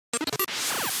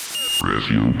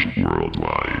Refuge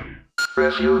worldwide.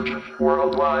 Refuge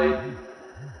worldwide.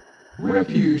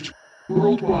 Refuge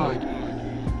worldwide.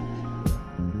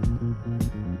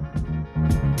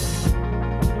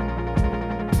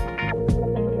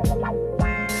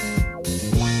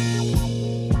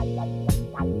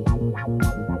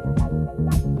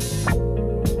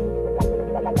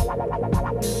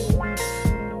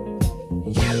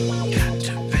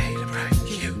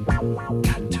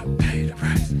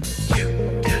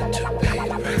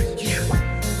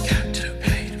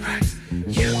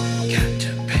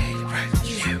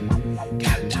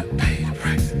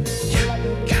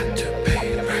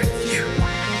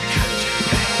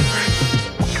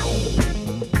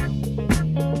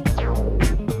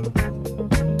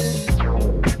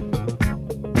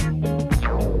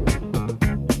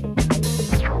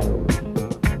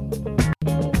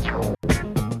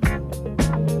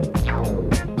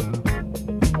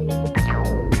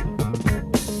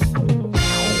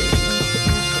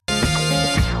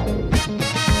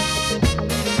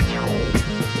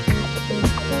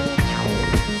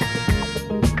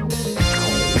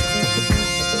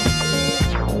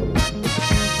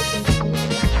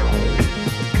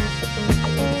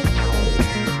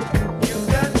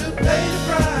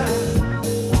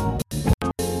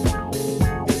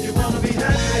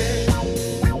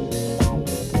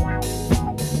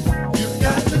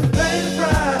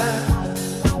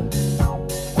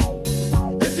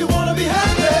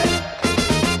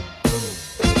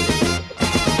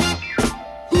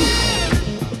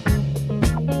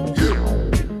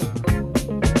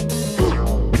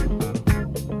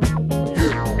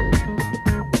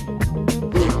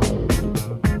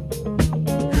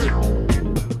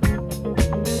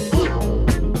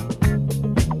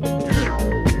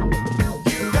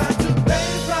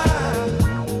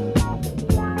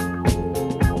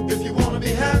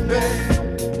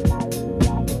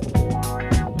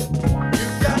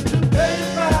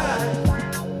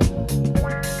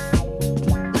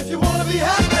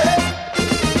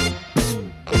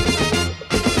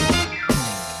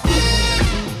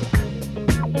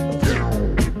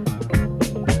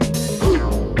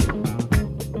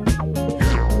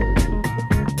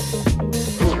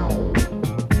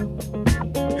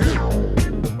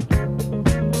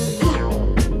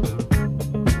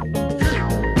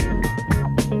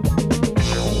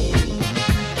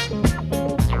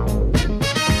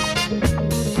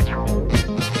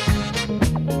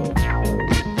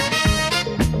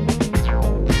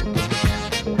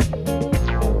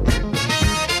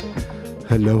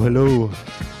 Hello, hello.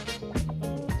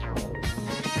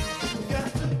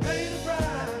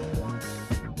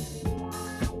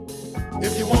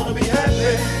 If you want to be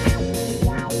happy,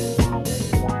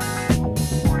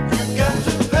 you got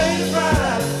to pay the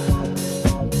price.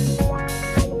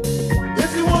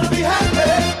 If you want to be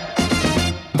happy,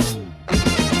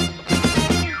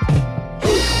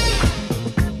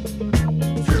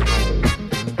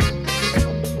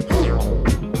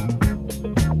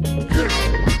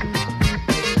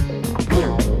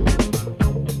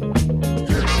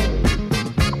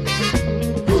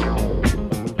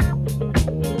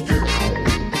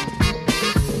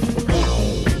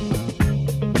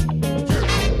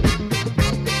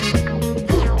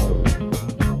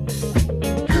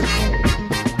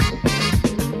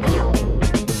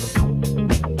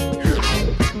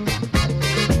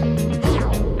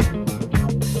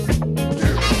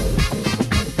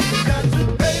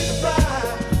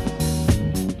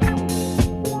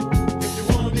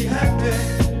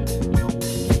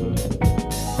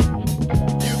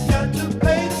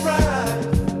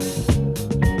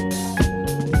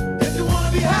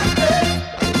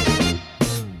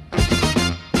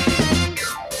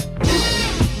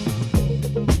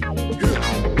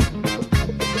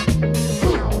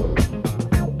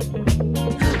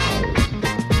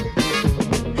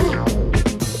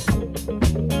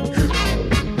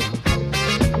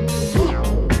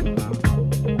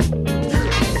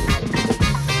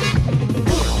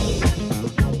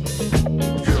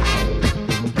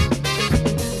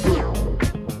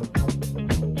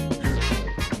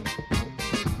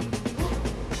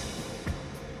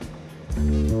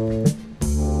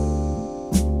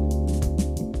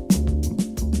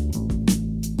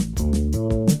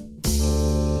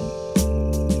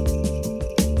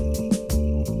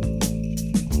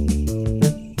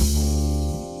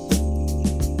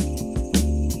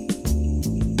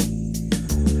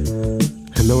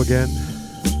 Hello again.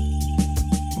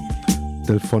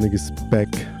 Delphonic is back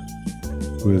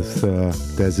with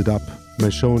Dazz It Up, my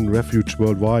show on Refuge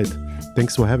worldwide.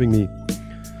 Thanks for having me.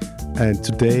 And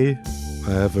today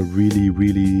I have a really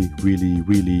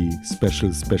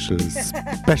special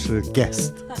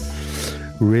guest.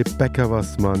 Rebecca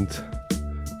Vasmant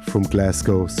from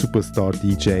Glasgow, superstar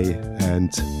DJ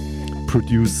and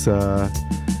producer,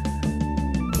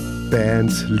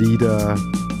 band leader.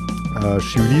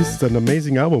 She released an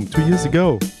amazing album 2 years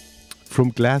ago,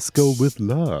 From Glasgow with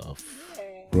Love,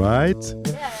 right?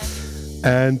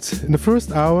 And in the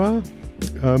first hour,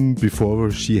 before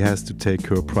she has to take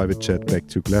her private jet back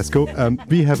to Glasgow,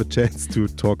 we have a chance to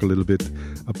talk a little bit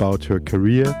about her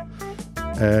career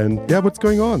and what's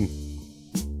going on.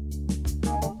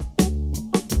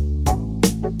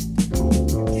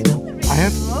 I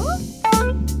have...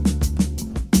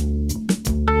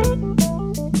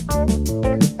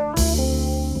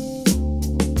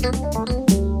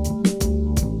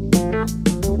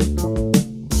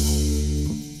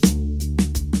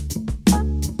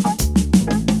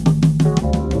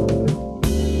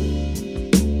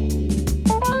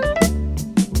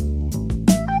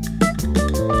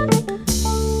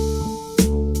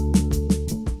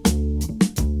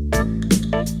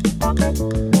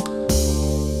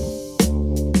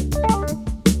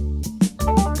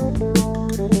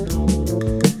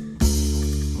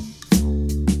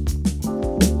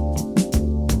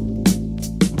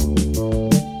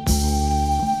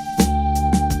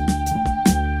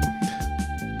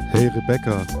 Hey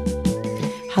Rebecca.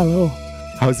 Hello.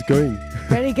 How's it going?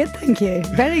 Very good, thank you.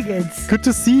 Very good. Good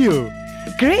to see you.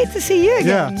 Great to see you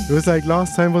again. Yeah, it was like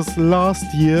last time was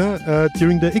last year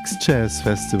during the X Jazz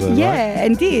Festival, Yeah, right?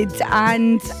 indeed.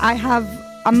 And I have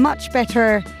a much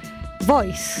better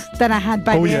voice than I had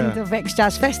by the end of X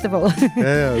Jazz Festival.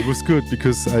 Yeah, it was good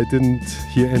because I didn't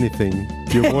hear anything.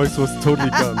 Your voice was totally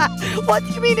gone. What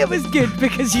do you mean it was good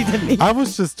because you didn't hear? I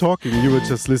was just talking, you were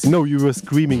just listening. No, you were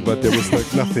screaming, but there was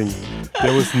like nothing.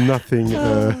 There was nothing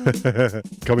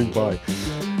coming by.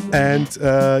 And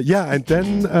and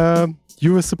then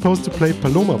you were supposed to play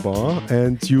Paloma Bar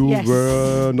and you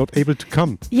were not able to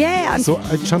come. Yeah. So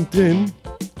I jumped in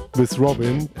with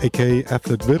Robin, aka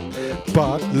Athlete Whip.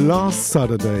 But last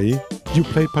Saturday, you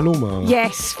played Paloma.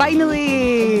 Yes,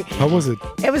 finally. How was it?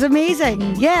 It was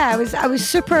amazing. Yeah, I was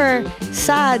super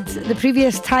sad the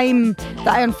previous time that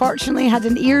I unfortunately had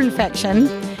an ear infection,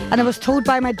 and I was told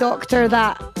by my doctor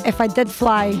that if I did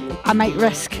fly, I might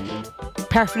risk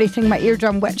perforating my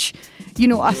eardrum, which, you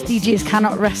know, us DJs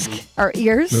cannot risk our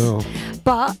ears. No.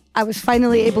 But I was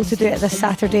finally able to do it this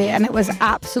Saturday, and it was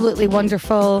absolutely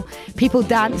wonderful. People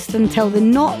danced until the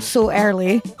not so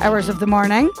early hours of the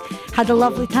morning, had a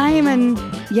lovely time, and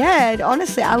yeah,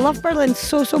 honestly, I love Berlin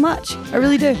so much. I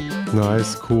really do.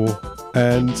 Nice, cool.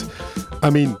 And I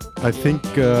mean, I think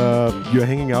you're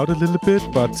hanging out a little bit,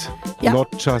 but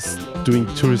not just doing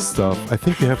tourist stuff. I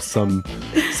think you have some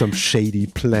shady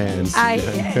plans.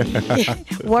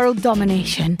 World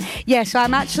domination. Yeah, so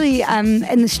I'm actually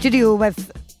in the studio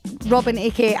with Robin,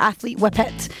 aka Athlete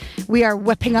Whippet. We are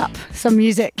whipping up some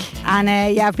music, and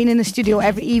I've been in the studio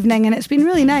every evening, and it's been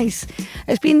really nice.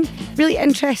 It's been really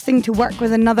interesting to work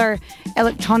with another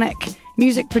electronic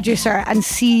music producer and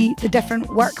see the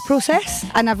different work process,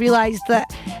 and I've realised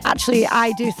that actually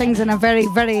I do things in a very,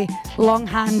 very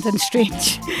longhand and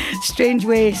strange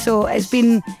way. So it's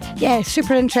been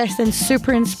super interesting,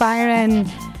 super inspiring,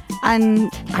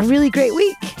 and a really great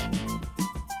week.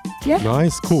 Yeah.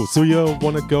 Nice, cool. So you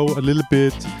want to go a little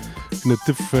bit in a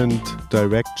different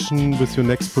direction with your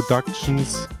next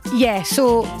productions? Yeah,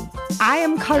 so I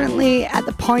am currently at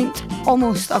the point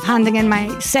almost of handing in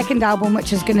my second album,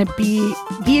 which is going to be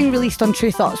being released on True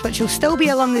Thoughts, which will still be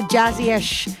along the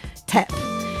jazzy-ish tip.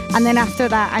 And then after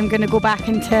that, I'm going to go back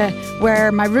into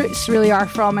where my roots really are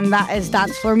from, and that is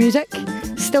dance floor music.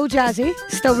 Still jazzy,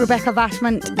 still Rebecca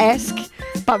Vasmant-esque,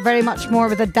 but very much more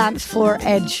with a dance floor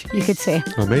edge, you could say.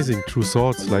 Amazing. True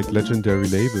Thoughts, like legendary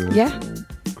label. Yeah.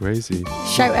 Crazy.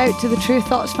 Shout out to the True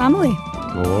Thoughts family.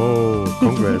 Oh,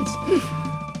 congrats.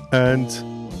 And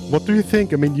what do you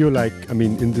think? I mean, you're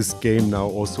in this game now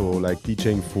also like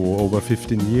DJing for over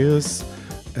 15 years.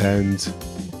 And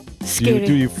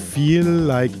do you feel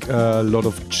like a lot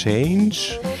of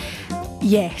change?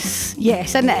 Yes.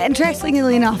 And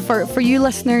interestingly enough, for you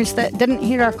listeners that didn't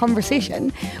hear our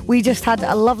conversation, we just had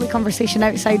a lovely conversation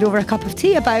outside over a cup of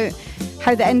tea about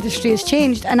how the industry has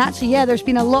changed. And actually, there's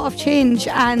been a lot of change.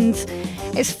 And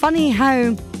it's funny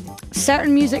how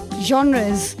certain music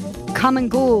genres come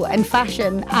and go in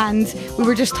fashion. And we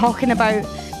were just talking about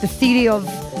the theory of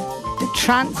the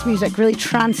trance music, really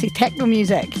trancey techno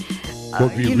music.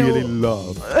 What we really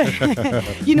love.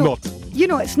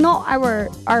 It's not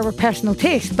our personal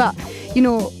taste, but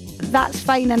that's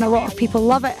fine, and a lot of people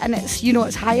love it, and it's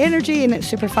it's high energy and it's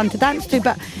super fun to dance to.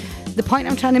 But the point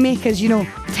I'm trying to make is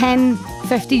 10,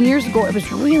 15 years ago it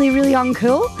was really, really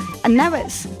uncool, And now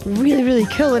it's really, really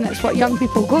cool, and it's what young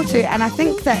people go to. And I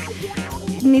think that,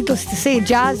 needless to say,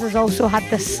 jazz has also had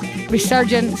this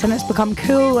resurgence, and it's become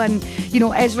cool. And, you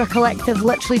know, Ezra Collective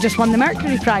literally just won the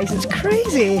Mercury Prize. It's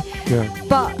crazy. Yeah.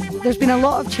 But there's been a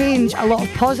lot of change, a lot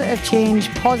of positive change,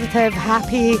 positive,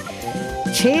 happy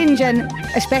change. And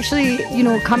especially, you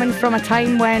know, coming from a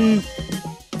time when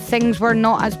things were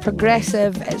not as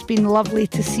progressive, it's been lovely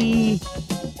to see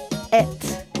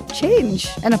it change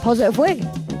in a positive way.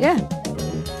 Yeah.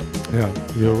 Yeah,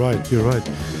 you're right.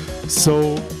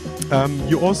 So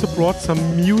you also brought some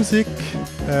music,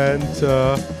 and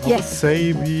I would Yes.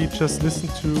 say we just listen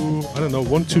to, I don't know,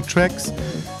 1-2 tracks,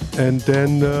 and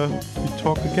then we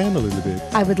talk again a little bit.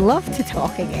 I would love to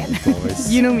talk again. Nice.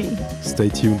 You know me. Stay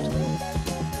tuned.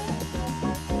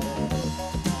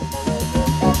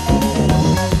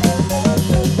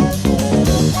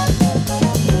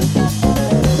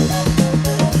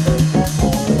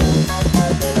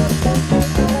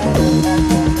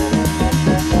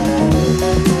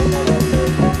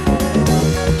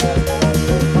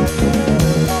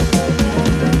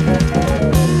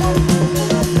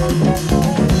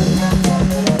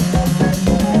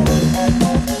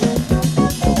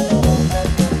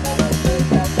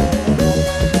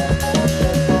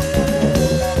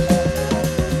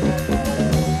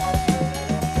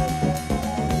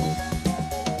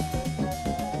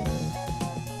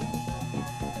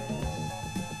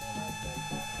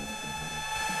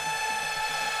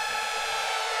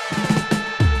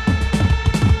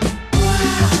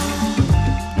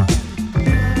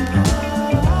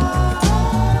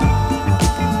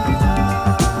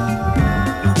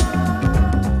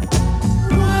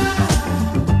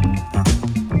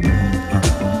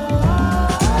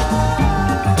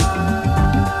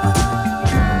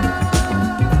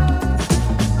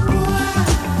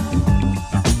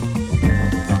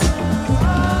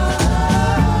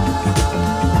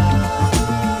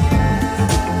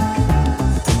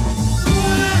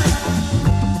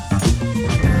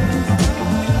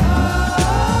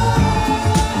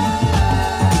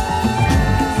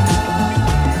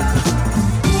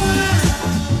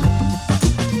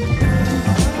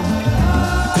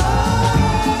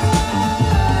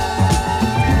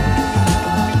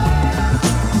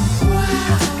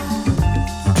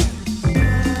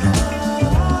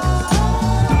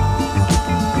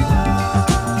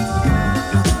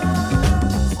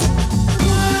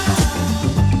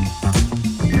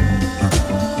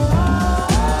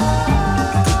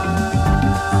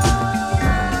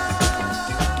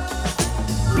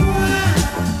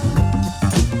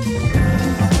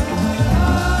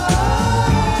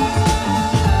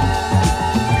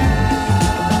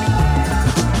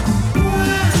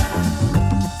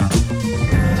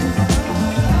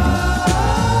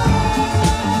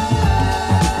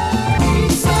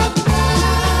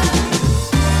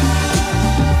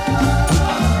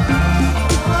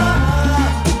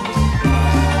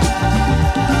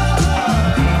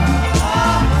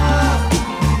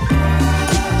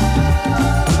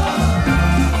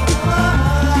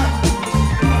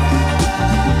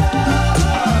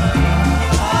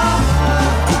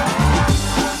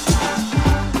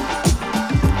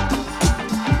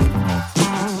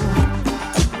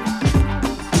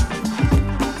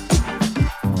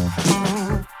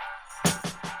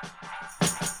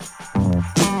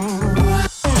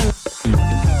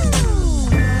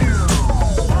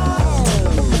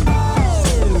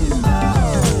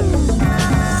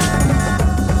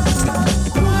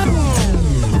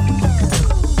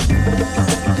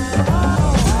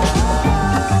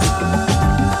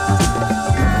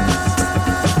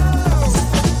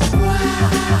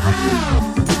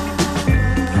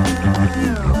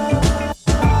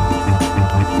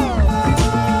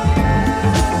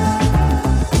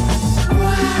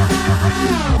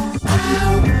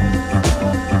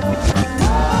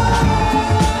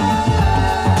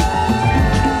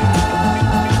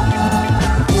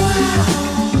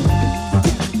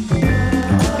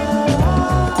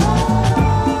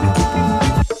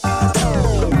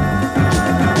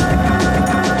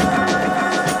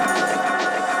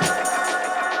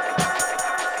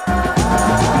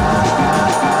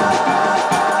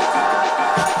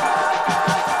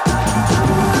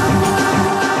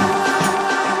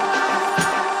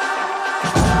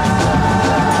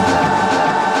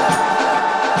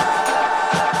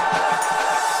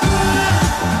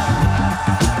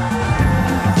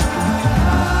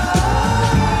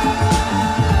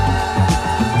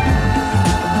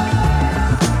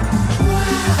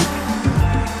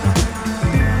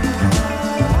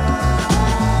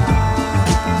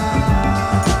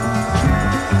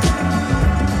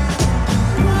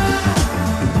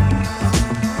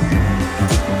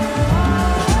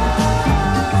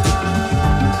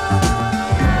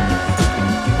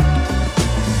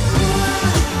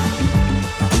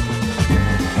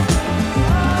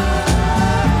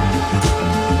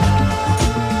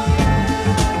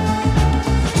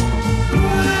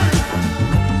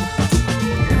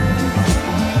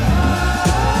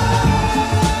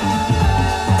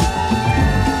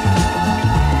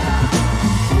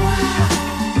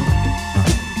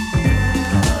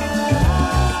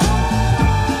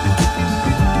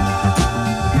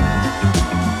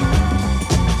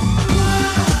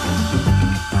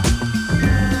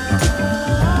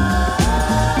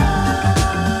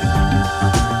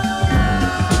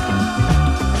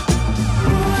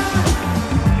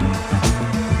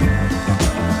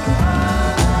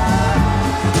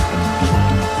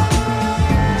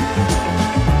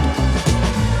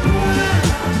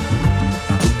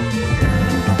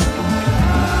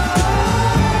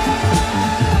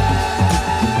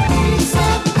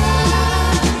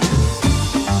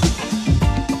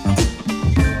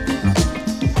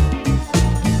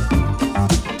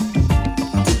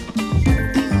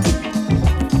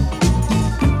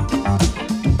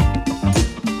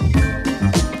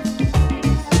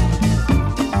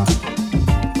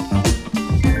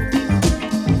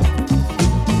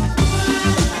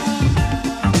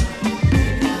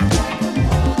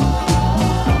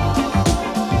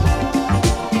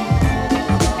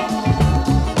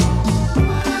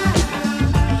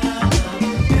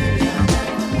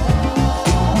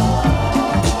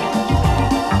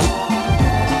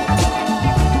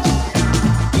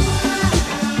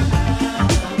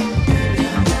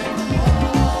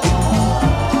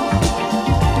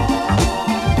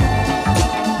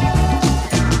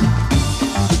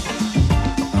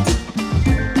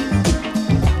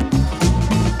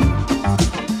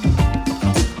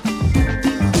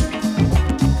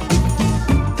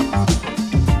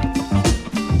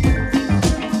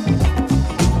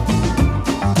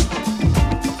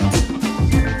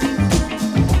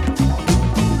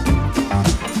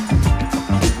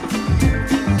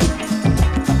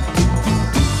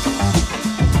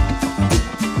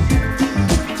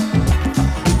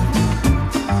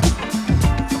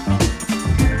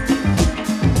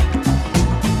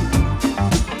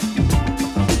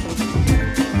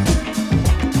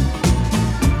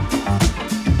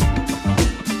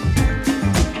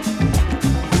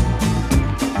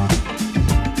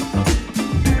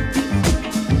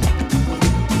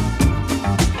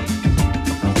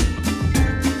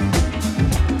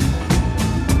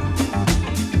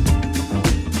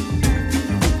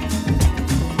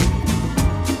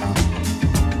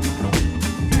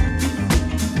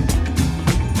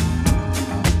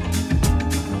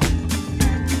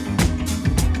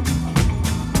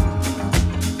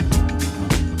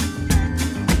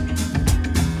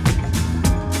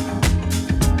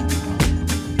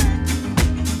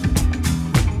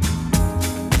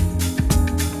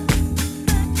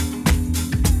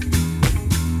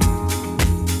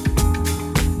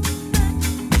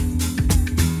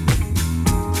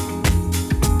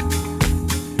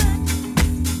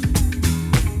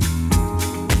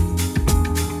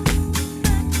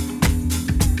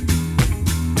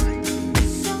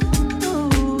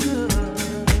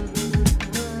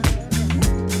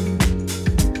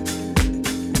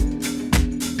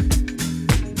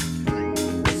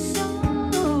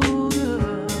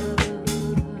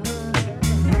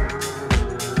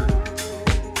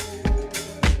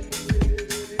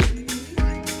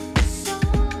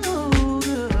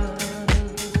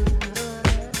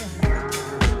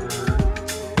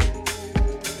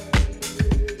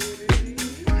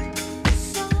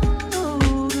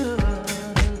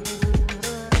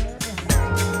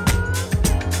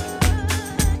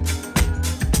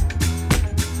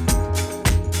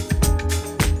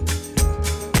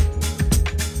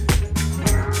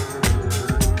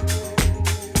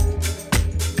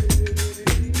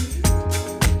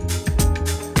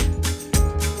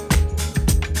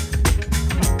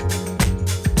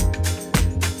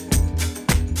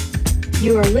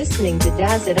 You are listening to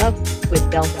Dazz It Up with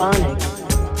Delphonic.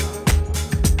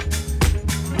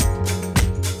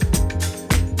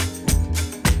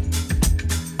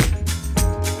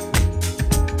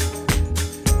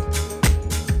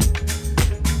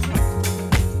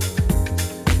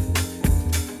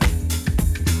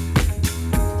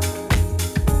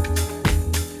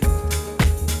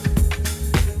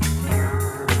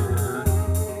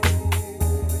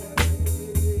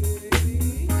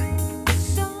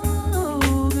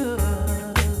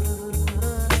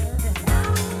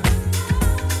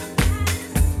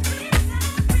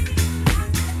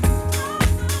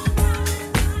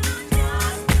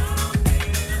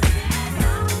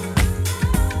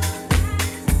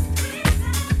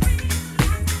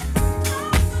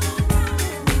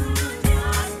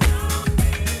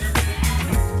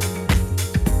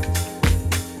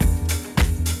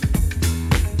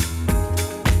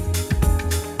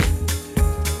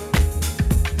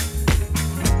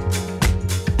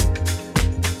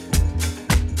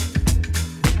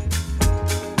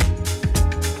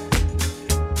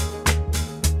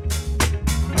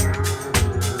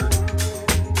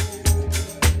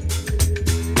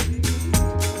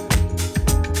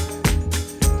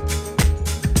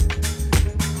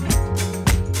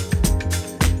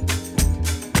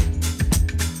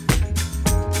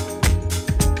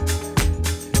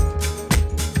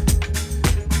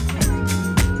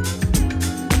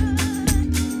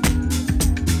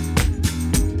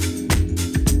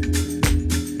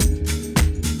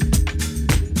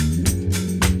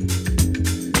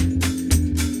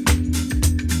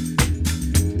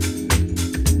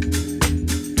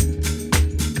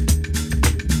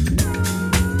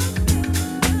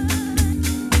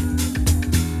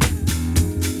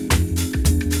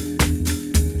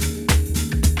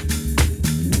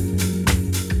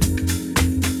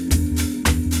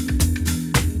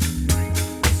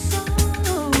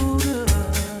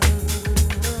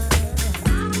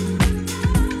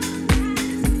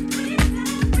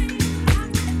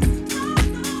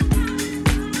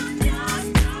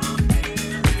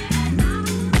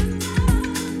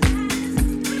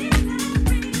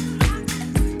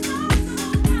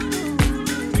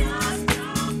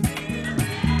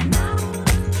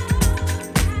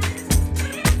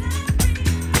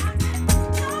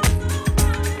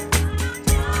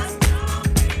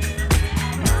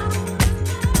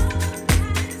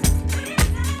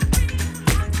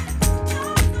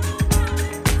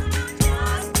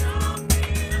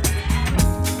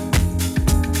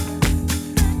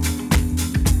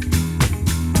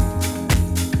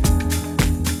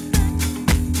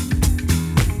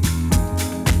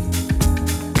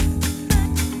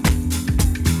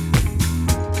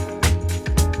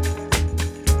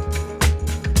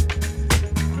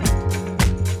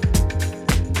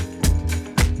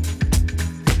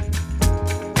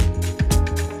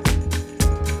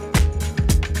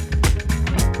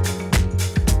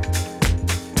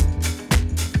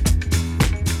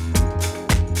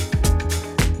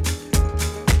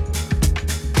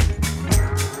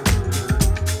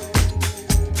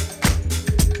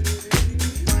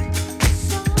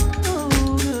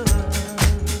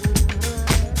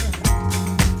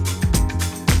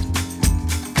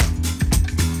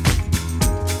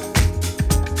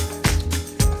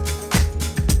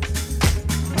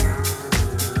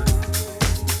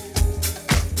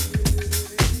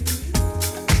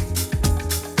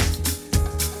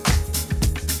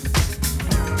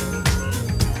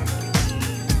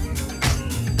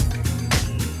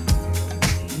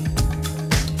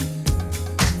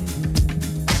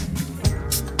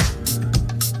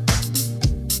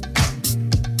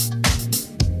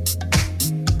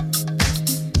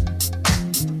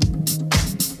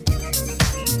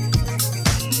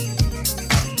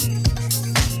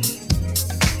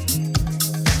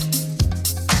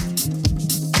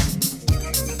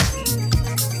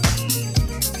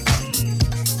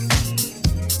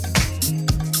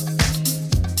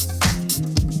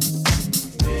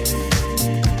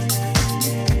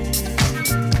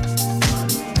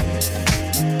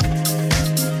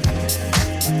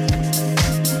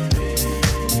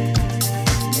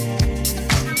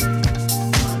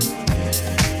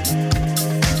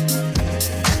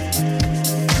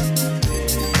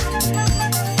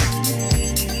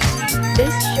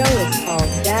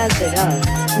 Dazz It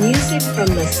Up. Music from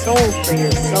the soul for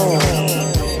your soul.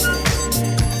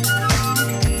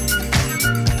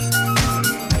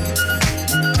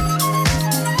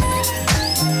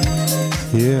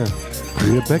 Yeah,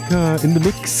 Rebecca in the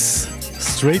mix,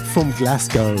 straight from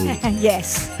Glasgow.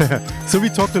 Yes. So we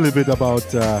talked a little bit about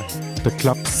the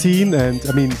club scene, and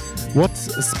I mean,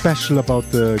 what's special about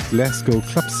the Glasgow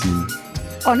club scene?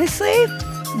 honestly,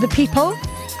 the people.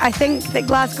 I think that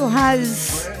Glasgow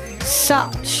has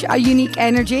such a unique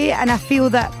energy, and I feel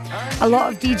that a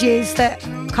lot of DJs that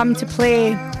come to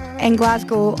play in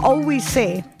Glasgow always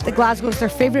say that Glasgow is their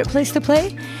favourite place to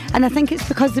play, and I think it's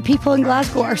because the people in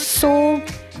Glasgow are so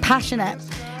passionate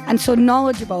and so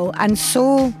knowledgeable and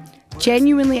so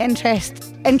genuinely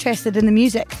interested in the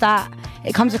music that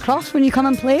it comes across when you come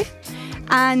and play.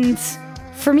 And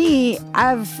for me,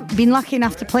 I've been lucky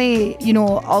enough to play,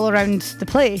 all around the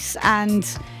place and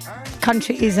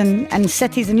countries and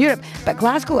cities in Europe, but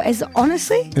Glasgow is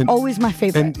honestly always my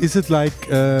favourite. And is it like,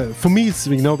 for me, it's,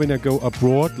 when I go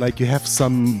abroad, like you have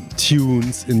some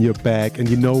tunes in your bag and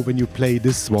when you play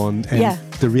this one and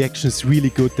the reaction is really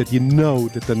good, that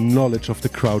that the knowledge of the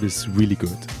crowd is really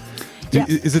good.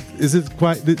 Is it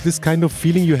quite this kind of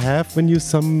feeling you have when you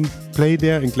play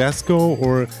there in Glasgow,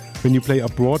 or when you play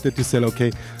abroad, that you say,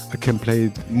 okay, I can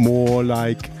play more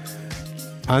like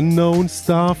unknown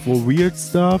stuff or weird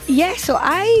stuff? Yeah, so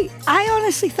I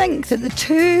honestly think that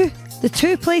the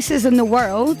two places in the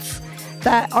world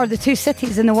or the two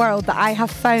cities in the world that I have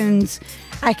found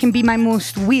I can be my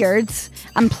most weird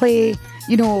and play,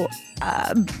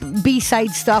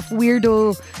 B-side stuff,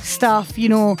 weirdo stuff,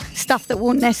 stuff that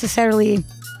won't necessarily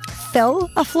fill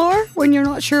a floor when you're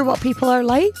not sure what people are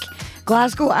like.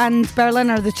 Glasgow and Berlin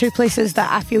are the two places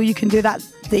that I feel you can do that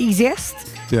the easiest.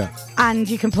 Yeah. And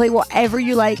you can play whatever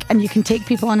you like, and you can take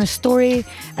people on a story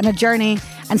and a journey.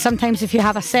 And sometimes if you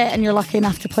have a set and you're lucky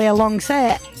enough to play a long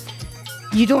set,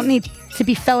 you don't need to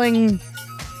be filling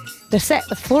the set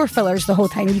with floor fillers the whole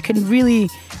time. You can really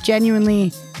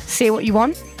genuinely say what you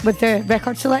want with the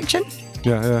record selection.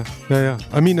 Yeah.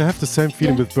 I mean, I have the same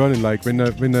feeling with Berlin. Like when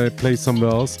I play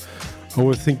somewhere else, I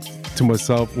always think to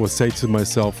myself or say to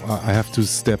myself, I have to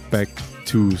step back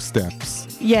 2 steps.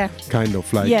 Yeah. Kind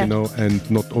of like, and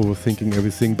not overthinking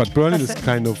everything. But Berlin is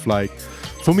kind of like,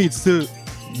 for me, it's still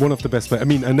one of the best places. I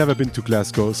mean, I've never been to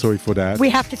Glasgow, sorry for that. We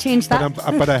have to change that.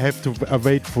 But I have to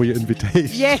wait for your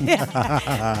invitation.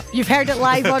 Yeah. You've heard it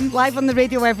live on the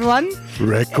radio, everyone.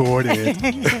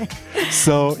 Recorded.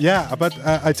 So, but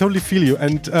I totally feel you.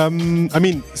 And I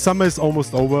mean, summer is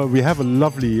almost over. We have a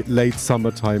lovely late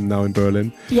summertime now in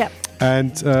Berlin. Yep.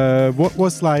 And what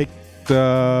was like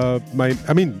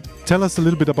tell us a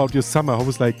little bit about your summer. How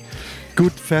was like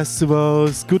good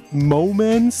festivals, good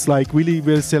moments? Like really,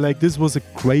 we'll say like this was a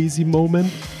crazy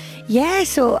moment. Yeah,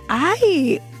 so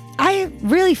I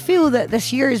really feel that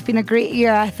this year has been a great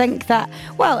year. I think that,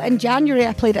 in January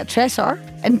I played at Tresor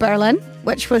in Berlin,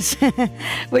 which was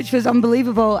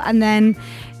unbelievable. And then,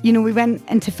 we went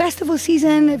into festival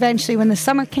season. Eventually, when the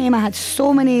summer came, I had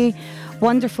so many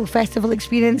wonderful festival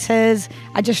experiences.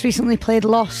 I just recently played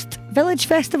Lost Village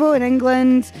Festival in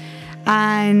England,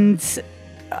 and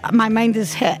my mind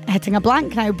is hitting a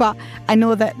blank now, but I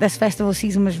know that this festival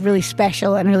season was really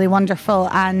special and really wonderful.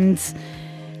 And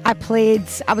I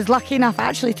was lucky enough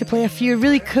actually to play a few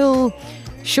really cool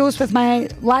shows with my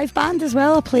live band as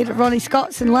well. I played at Ronnie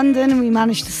Scott's in London, and we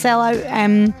managed to sell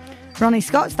out Ronnie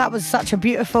Scott's. That was such a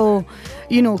beautiful,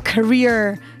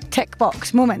 career tick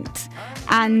box moment.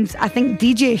 And I think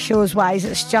DJ shows wise,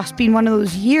 it's just been one of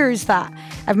those years that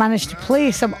I've managed to play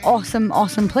some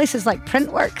awesome places like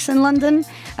Printworks in London.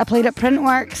 I played at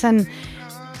Printworks, and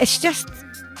it's just,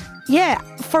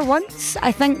 for once,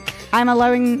 I think I'm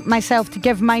allowing myself to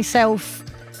give myself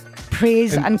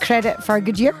praise and credit for a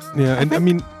good year. Yeah,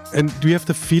 and do you have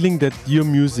the feeling that your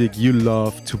music you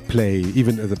love to play,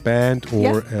 even as a band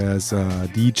or as a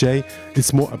DJ,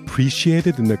 is more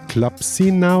appreciated in the club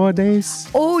scene nowadays?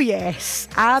 Oh yes,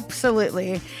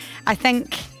 absolutely. I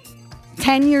think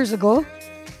 10 years ago,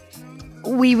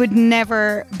 we would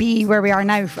never be where we are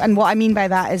now. And what I mean by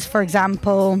that is, for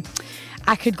example,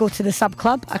 I could go to the Sub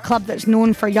Club, a club that's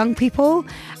known for young people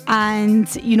and,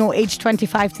 age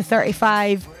 25 to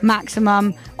 35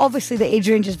 maximum. Obviously, the age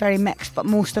range is very mixed, but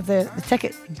most of the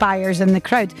ticket buyers in the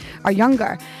crowd are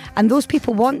younger. And those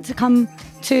people want to come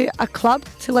to a club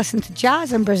to listen to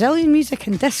jazz and Brazilian music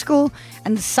and disco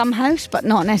and some house, but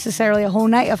not necessarily a whole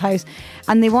night of house.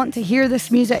 And they want to hear this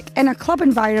music in a club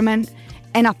environment,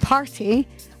 in a party,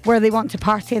 where they want to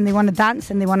party and they want to dance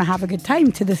and they want to have a good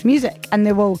time to this music, and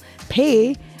they will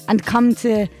pay and come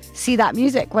to see that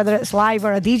music, whether it's live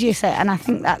or a DJ set. And I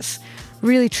think that's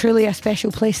really truly a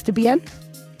special place to be in.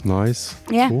 Nice.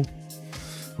 Yeah. Cool.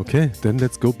 Okay, then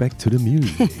let's go back to the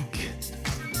music.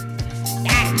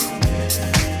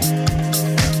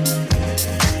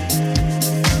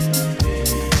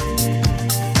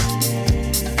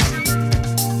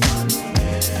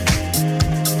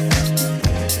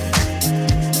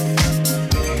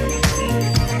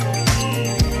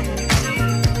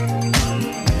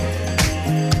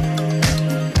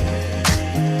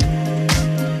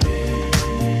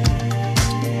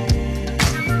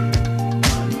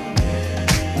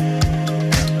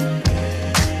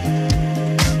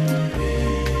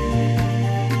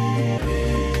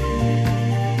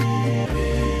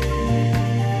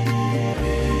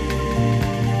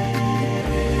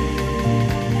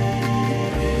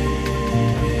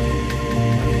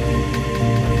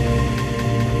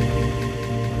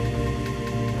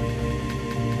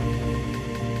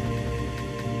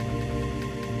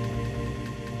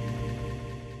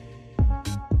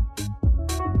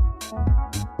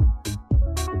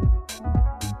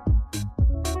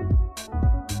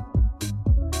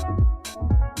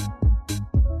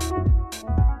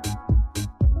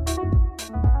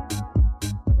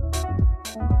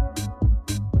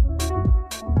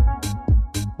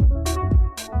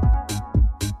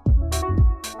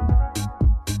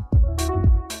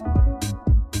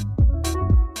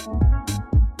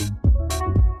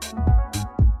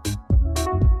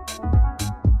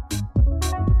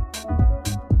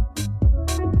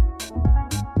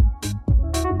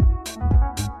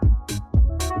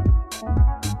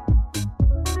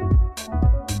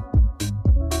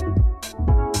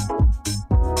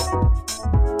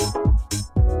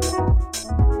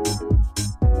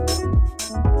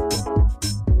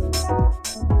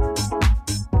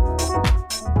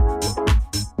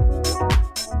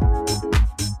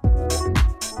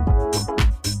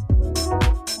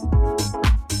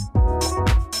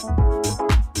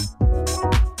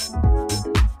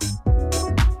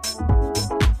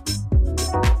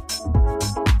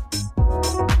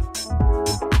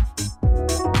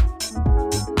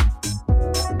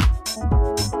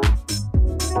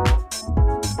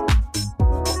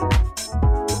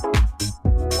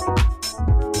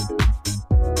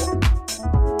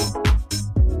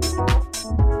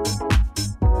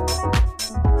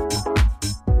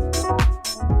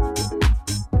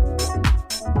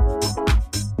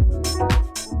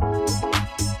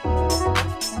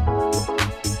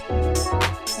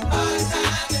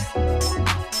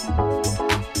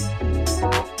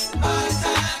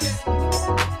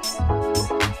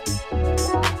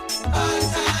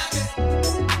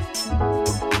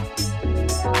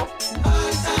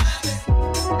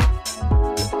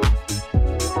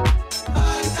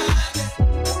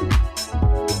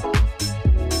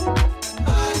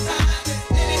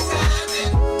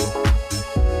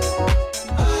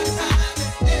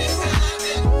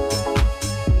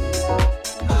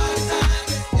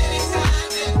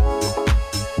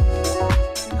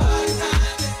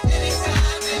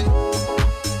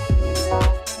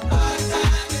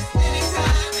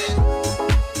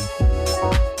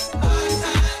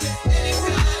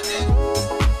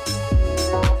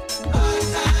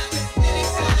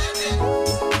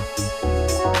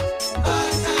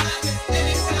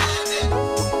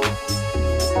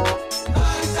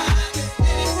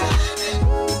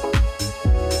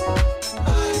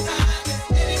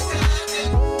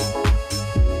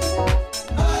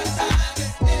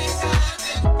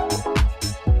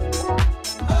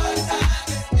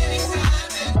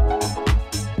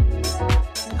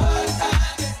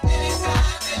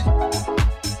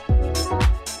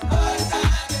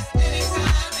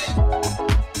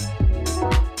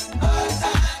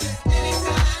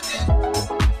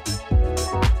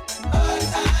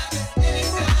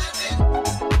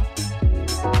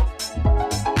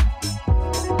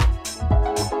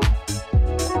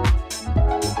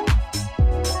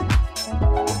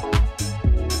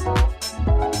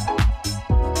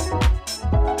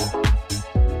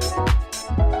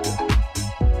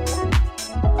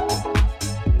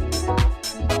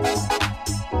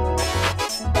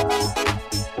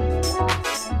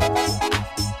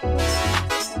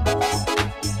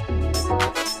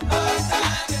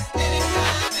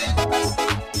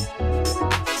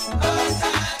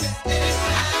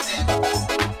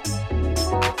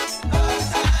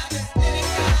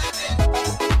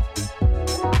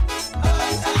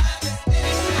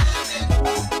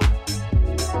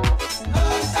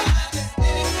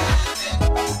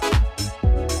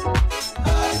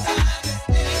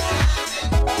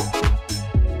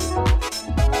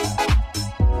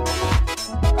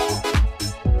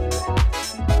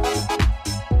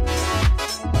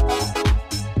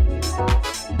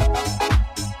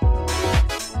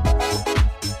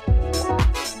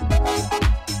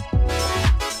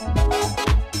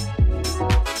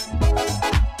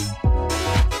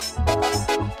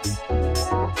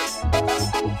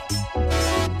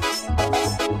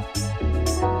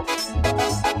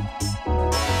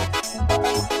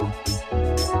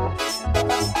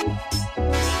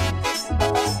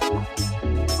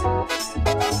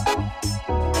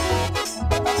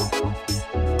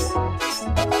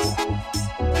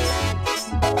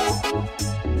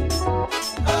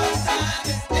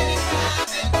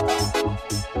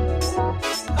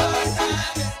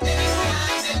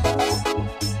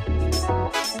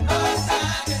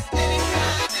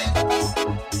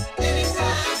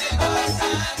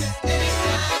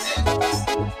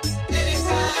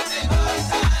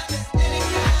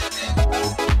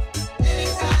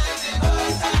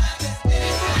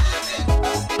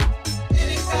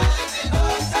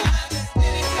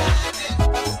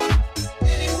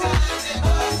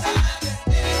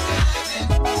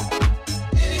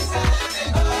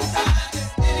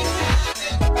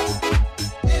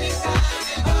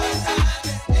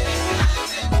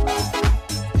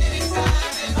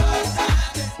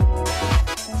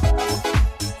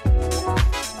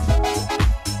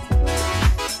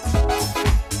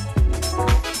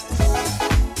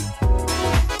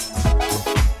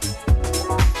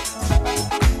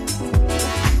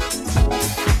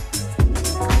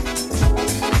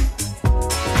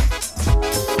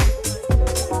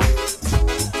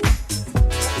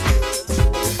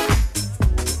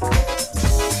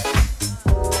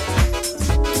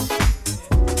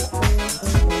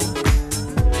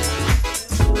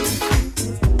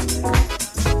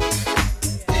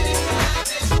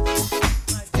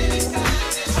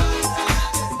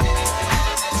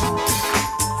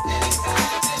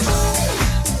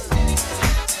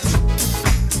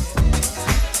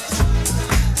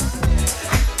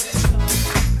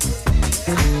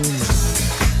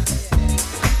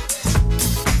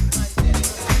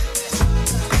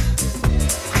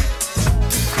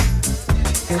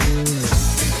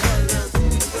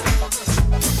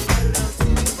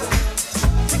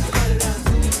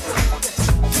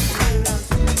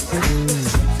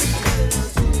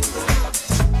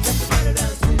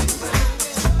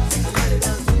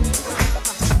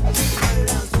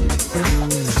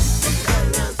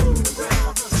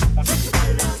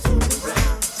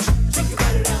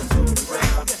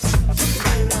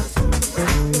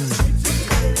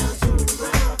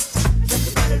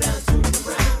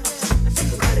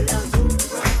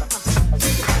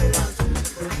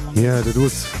 Yeah, that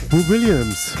was Boo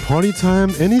Williams. Party time,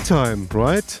 anytime,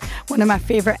 right? One of my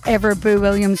favourite ever Boo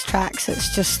Williams tracks.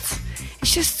 It's just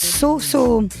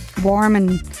so warm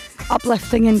and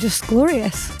uplifting and just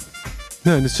glorious.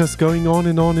 Yeah, and it's just going on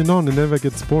and on and on. It never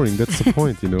gets boring. That's the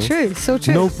point, you know. True, so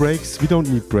true. No breaks. We don't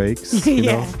need breaks. You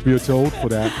Yeah. know, we are too old for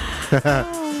that.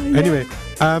 Anyway,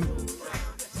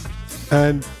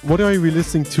 and what are we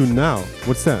listening to now?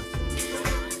 What's that?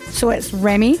 So it's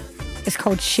Remy. It's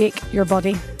called Shake Your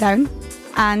Body Down.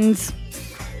 And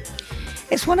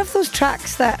it's one of those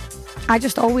tracks that I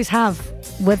just always have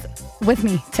with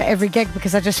me to every gig,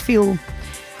 because I just feel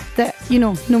that, you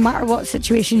know, no matter what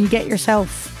situation you get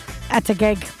yourself at a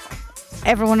gig,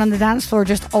 everyone on the dance floor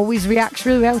just always reacts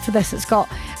really well to this. It's got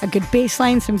a good bass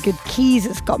line, some good keys,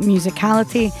 it's got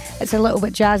musicality, it's a little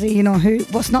bit jazzy, you know,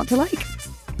 what's not to like?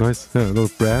 Nice. Yeah, a little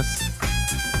brass.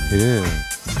 Yeah.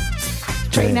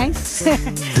 Pretty nice.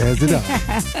 Dazz it up.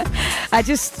 I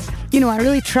just, you know, I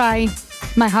really try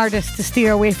my hardest to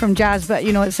steer away from jazz, but,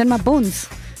 you know, it's in my bones.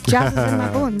 Jazz is in my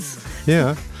bones.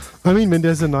 Yeah. I mean, when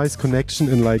there's a nice connection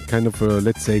and like kind of a,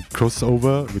 let's say,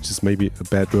 crossover, which is maybe a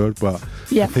bad word, but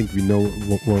Yeah. I think we know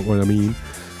what I mean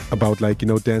about, like, you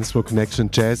know, dance floor connection,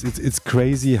 jazz. It's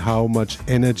crazy how much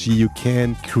energy you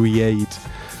can create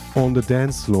on the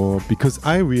dance floor, because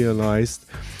I realized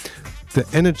the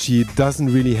energy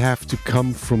doesn't really have to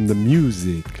come from the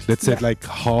music. Let's say like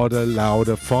harder,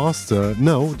 louder, faster.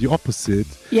 No, the opposite.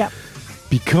 Yeah.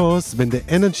 Because when the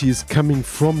energy is coming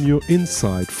from your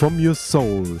inside, from your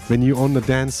soul, when you're on the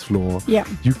dance floor, Yeah.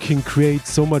 you can create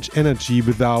so much energy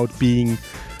without being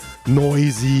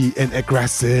noisy and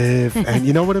aggressive. And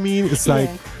you know what I mean? It's like,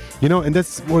 Yeah. you know, and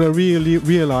that's what I really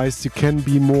realized. You can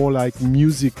be more like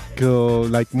musical,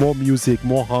 like more music,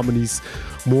 more harmonies,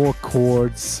 more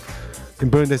chords. In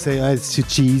Bern, they say, it's too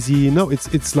cheesy. No,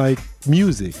 it's like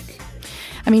music.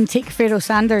 I mean, take Pharoah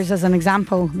Sanders as an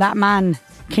example. That man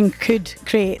could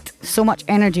create so much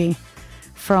energy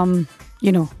from,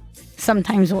 you know,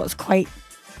 sometimes what's quite,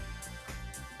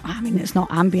 I mean, it's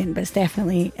not ambient, but it's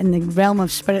definitely in the realm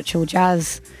of spiritual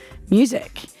jazz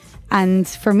music. And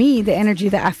for me, the energy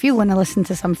that I feel when I listen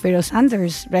to some Pharoah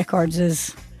Sanders records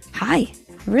is high,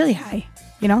 really high,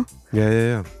 you know?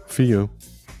 Yeah. For you.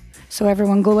 So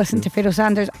everyone go listen to Pharoah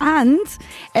Sanders, and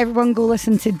everyone go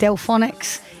listen to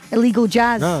Delphonic's Illegal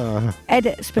Jazz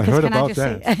edits, because heard can I about just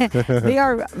say they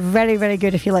are very, very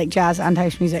good if you like jazz and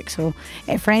house music. So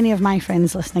for any of my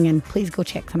friends listening in, please go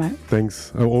check them out.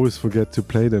 Thanks. I always forget to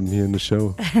play them here in the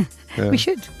show. Yeah. We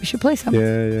should play some.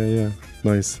 Yeah.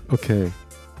 Nice. Okay.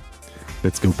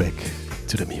 Let's go back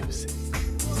to the music.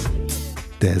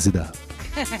 Dazz it up.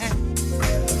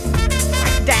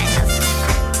 Dance.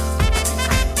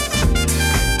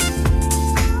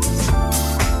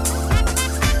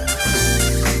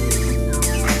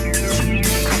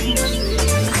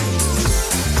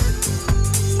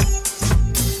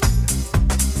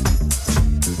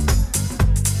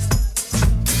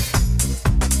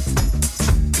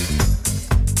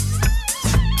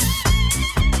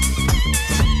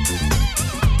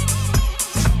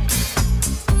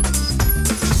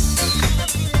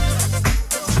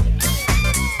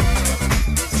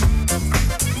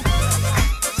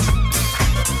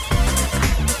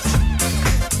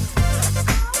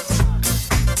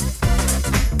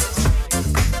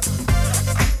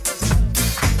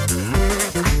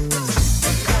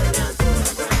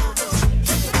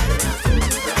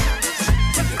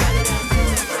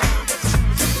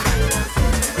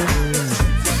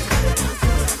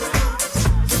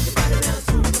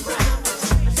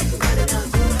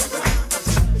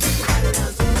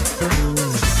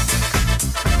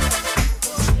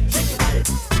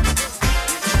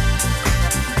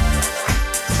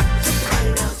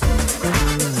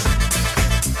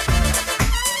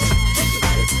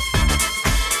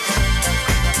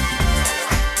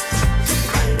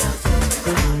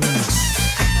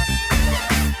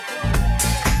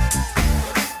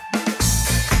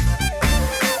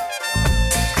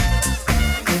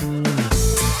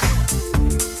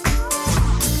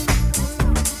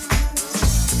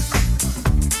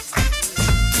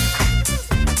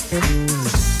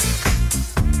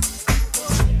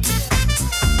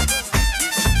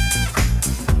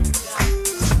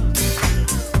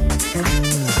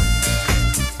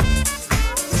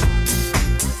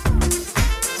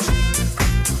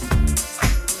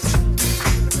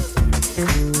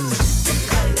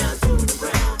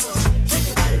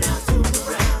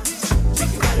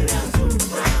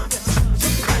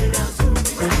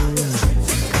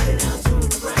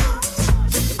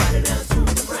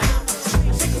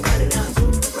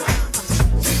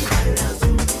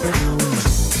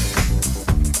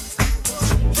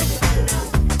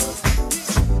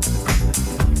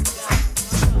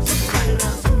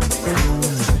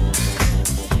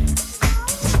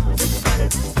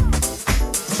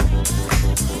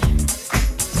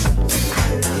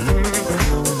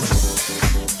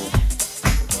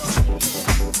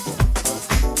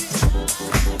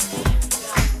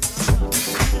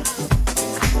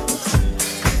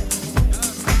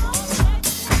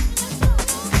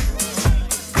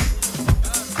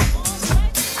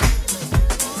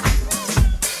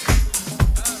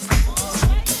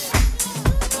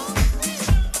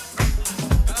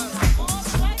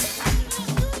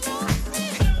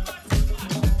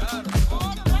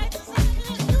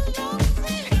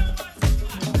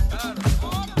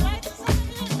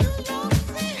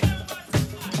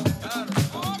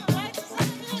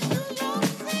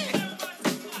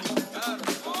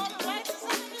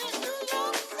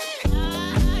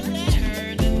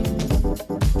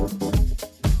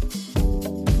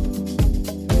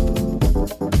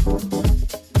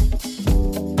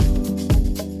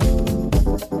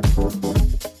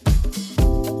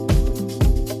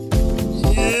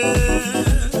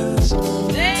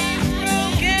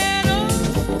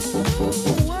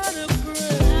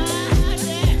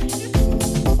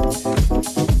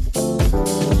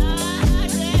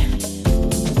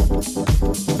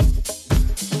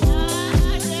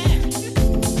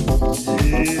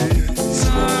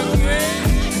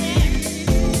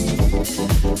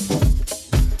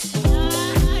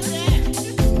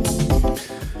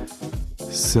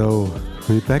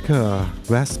 Rebecca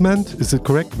Vasmant, is it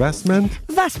correct? Vasmant?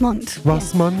 Vasmant.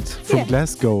 Vasmant from Yeah.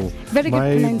 Glasgow. Very good My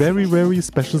pronunciation. very, very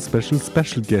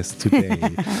special guest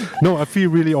today. No, I feel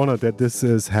really honored that this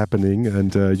is happening,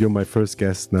 and you're my first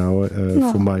guest now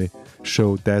for my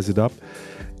show, Dazz It Up.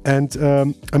 And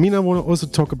I want to also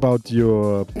talk about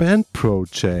your band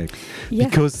project, Yeah.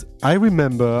 because I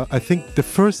remember, I think the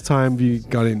first time we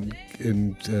got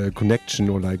in connection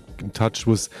or like in touch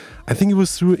was, I think it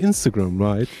was through Instagram,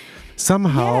 right?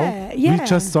 Somehow Yeah. we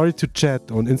just started to chat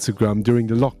on Instagram during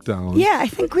the lockdown. Yeah, I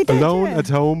think we did. Alone yeah. at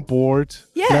home, bored,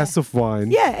 Yeah. glass of wine.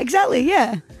 Yeah, exactly.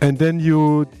 Yeah. And then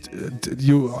you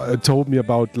told me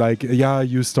about like,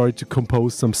 you started to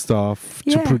compose some stuff,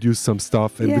 to Yeah. produce some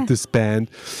stuff, and Yeah. with this band.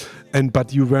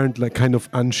 But you weren't like kind of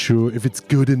unsure if it's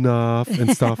good enough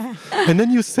and stuff. And then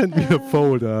you sent me a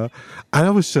folder, and I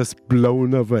was just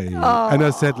blown away. And I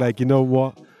said like, you know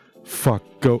what? Fuck,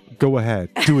 go ahead,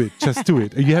 do it, just do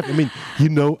it. You have,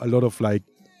 a lot of like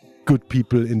good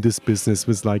people in this business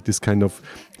with like this kind of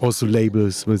also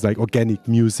labels with like organic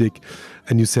music,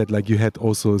 and you said like you had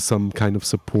also some kind of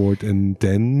support, and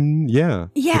then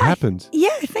it happened.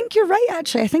 I think you're right.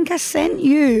 Actually, I think I sent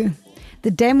you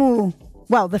the demo.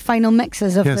 Well, the final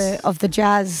mixes of the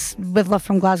Jazz with Love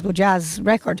from Glasgow Jazz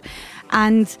record,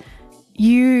 and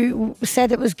you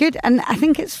said it was good. And I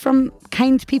think it's from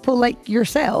kind people like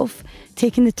yourself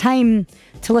taking the time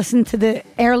to listen to the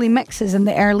early mixes in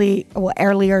the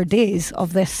earlier days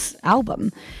of this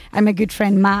album. And my good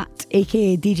friend Matt,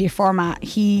 aka DJ Format,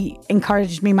 he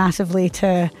encouraged me massively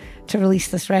to release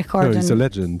this record. Oh, he's a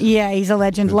legend. Yeah, he's a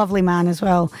legend, lovely man as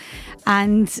well.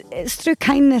 And it's through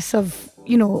kindness of,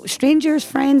 strangers,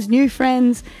 friends, new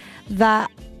friends, that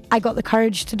I got the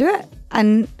courage to do it.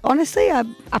 And honestly, I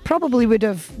probably would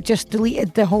have just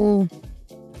deleted the whole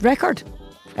record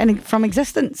from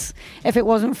existence if it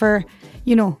wasn't for,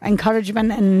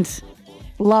 encouragement and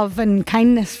love and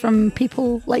kindness from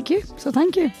people like you. So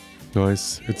thank you.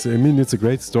 Nice. It's a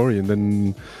great story. And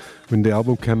then when the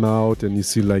album came out and you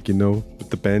see like, with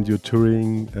the band you're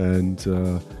touring, and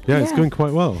it's going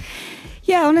quite well.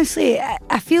 Yeah, honestly,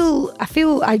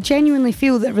 I genuinely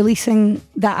feel that releasing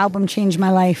that album changed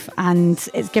my life, and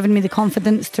it's given me the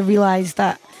confidence to realise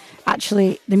that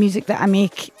actually the music that I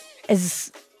make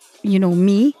is,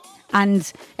 me,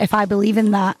 and if I believe in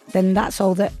that, then that's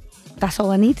all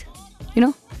I need,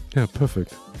 Yeah,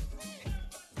 perfect.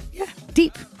 Yeah,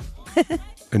 deep.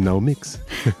 And now mix.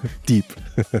 Deep.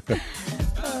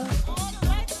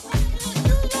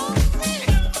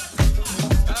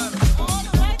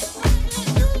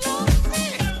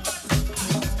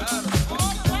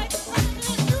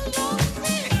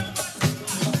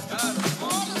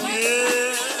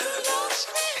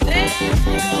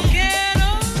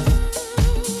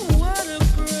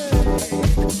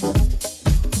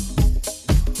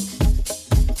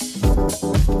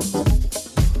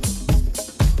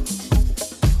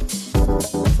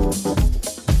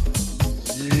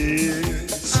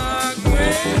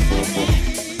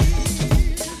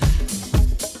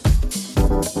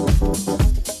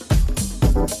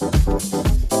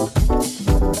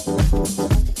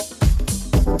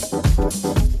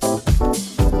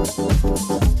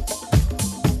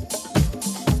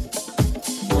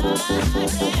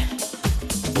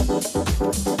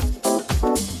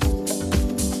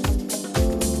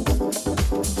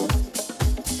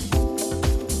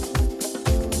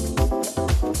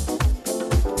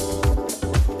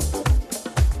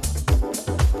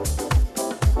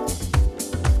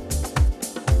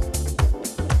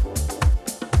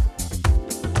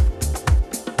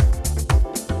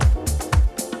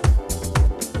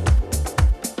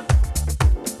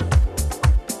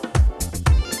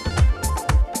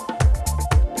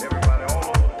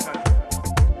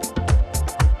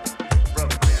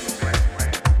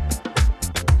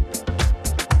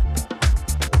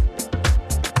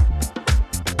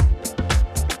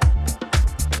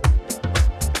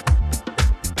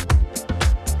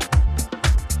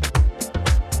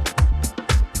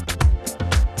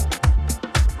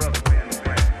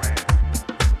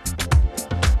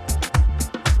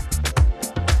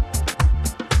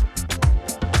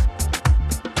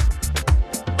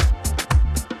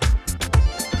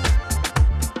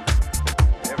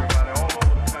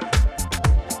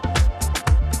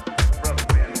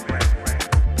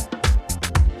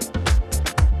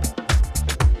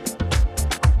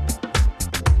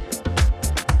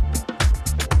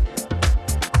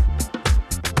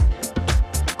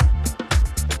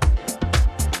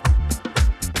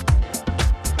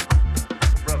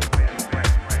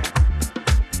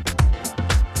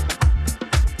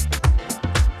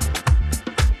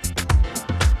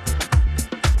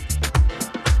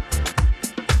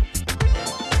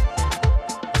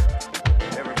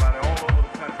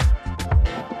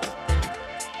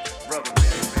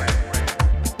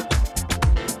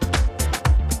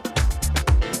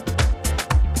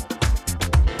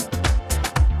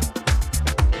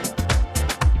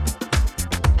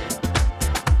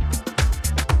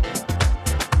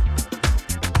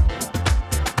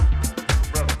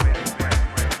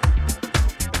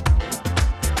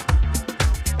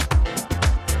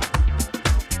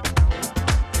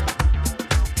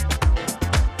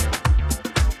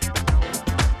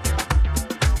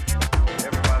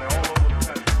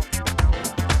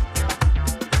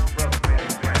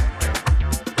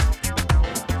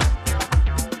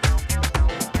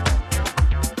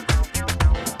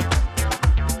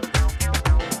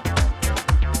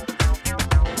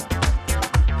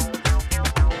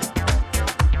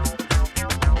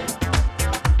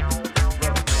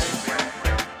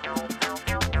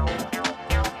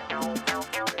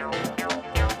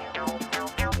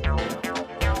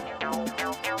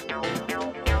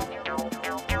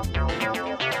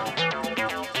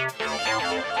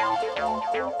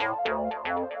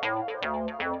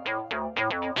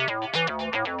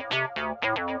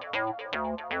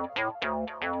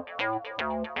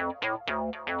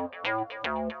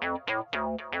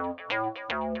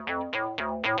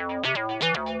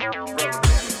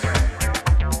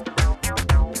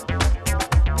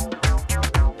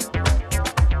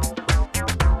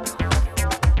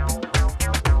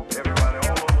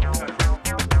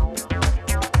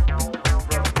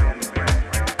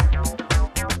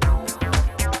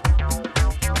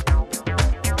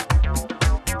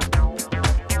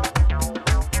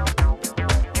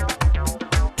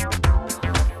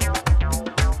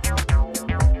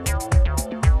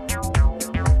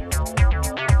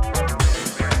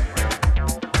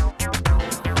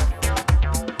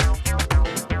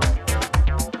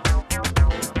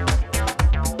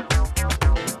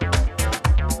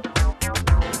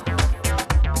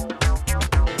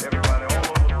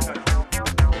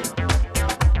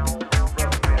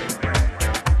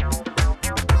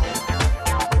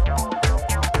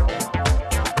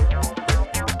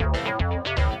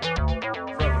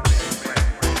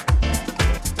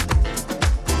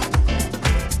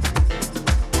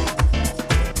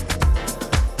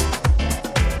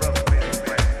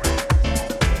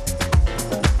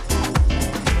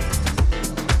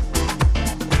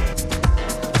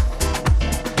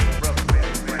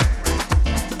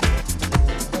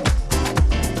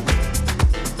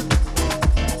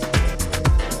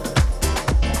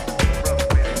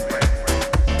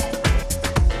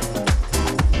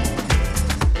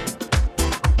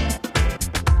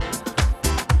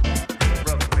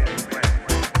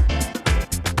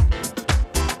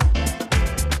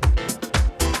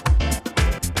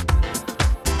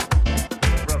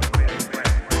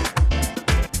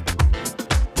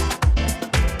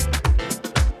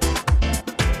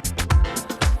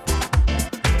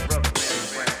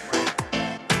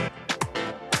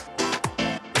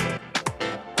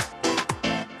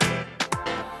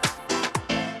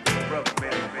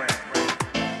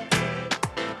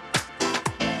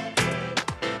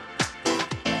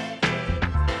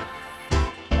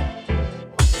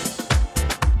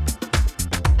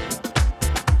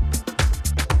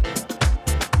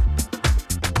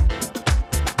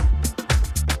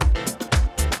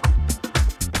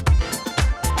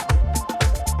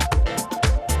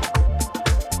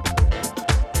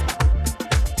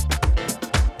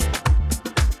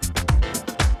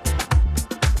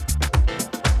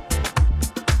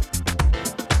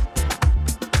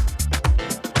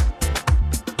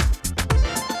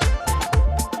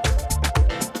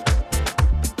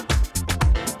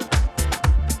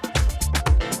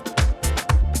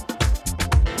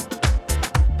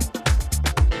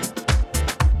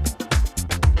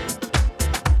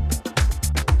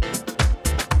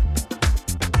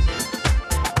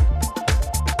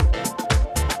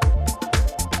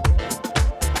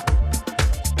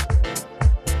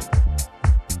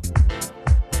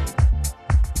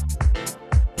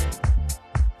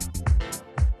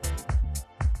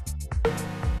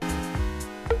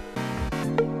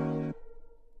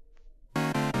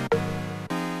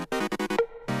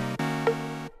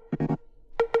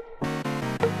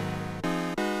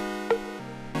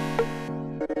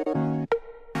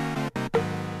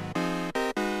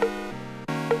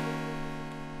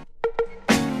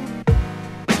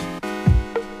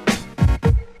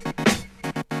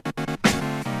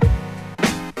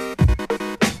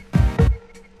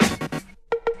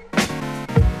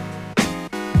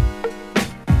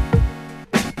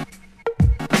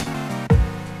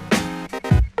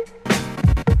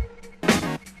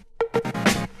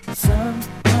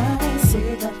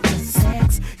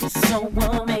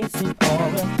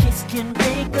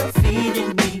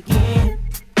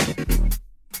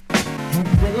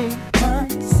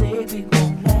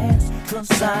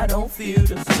 don't feel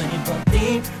the same, but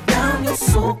deep down your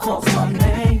soul calls my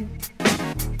name.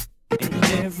 And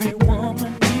every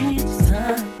woman needs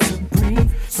time to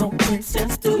breathe. So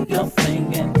princess, do your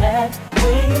thing, and that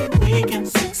way we can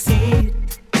succeed.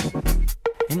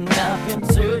 And I've been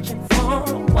searching for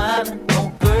a while, and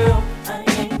no girl, I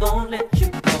ain't gonna let you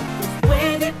go. 'Cause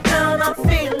way deep down I'm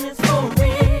feeling it's for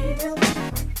real.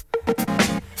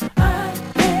 I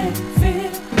can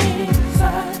feel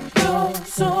inside your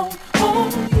soul. Oh,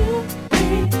 you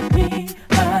leave me,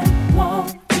 I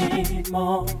wanted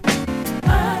more.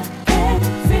 I can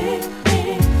feel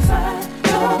inside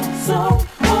your soul.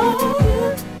 Oh, you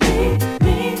leave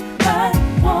me, I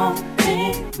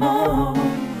wanted more.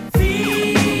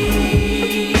 Fever,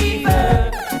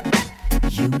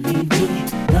 you leave me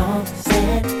lost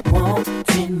and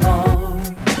wanting more.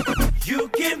 You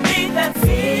give me that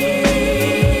fever.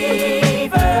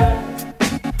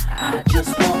 I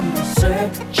just wanna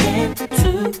search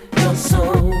into your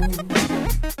soul.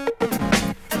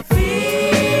 Fever,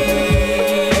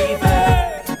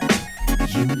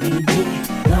 you leave me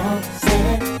lost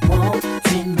and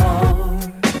wanting more.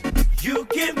 You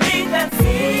give me that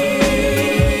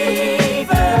fever.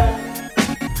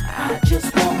 I just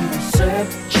wanna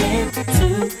search into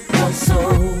your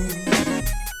soul.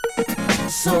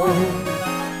 Soul.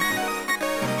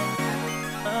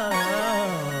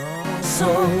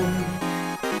 Soul.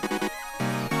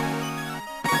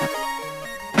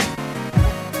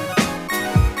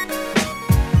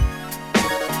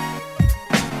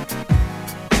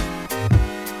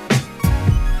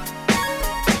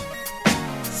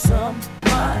 Some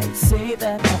might say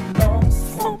that I'm lost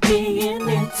for being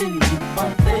into you,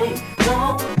 but they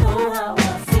don't know how I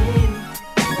feel.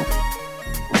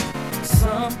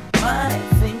 Some might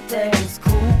think that it's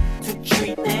cool to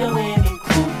treat their women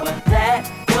cool, but that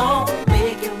don't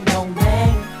make you no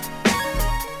man.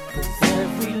 'Cause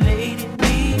every lady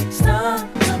needs time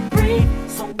to breathe.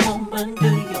 So woman,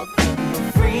 do your thing. Your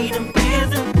freedom is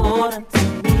important to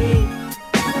me.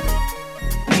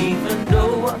 Even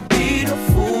though I be the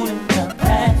fool in the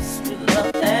past, with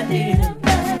love that didn't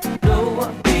last. Though I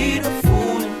be the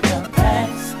fool in the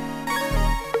past.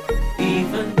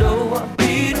 Even though I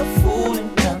be the fool in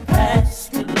the past,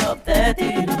 with love that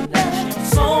didn't last. Your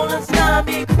soul has got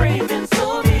me craving so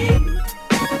deep.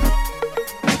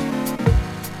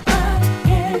 I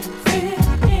can feel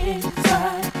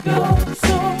inside your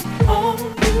soul. Oh,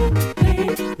 you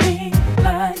leave me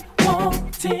like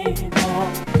wanting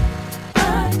more. I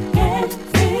can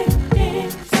feel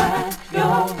inside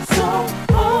your soul.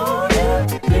 Oh, you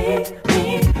leave me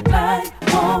like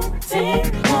wanting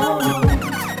more.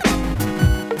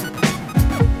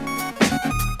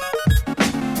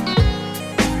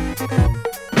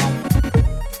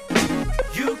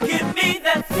 You give me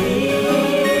that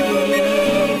fever.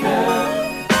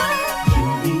 You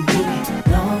leave me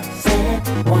lost and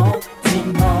wanting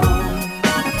more.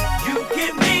 You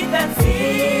give me that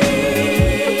fever.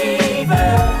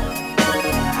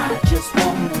 I just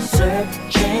wanna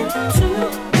search into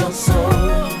your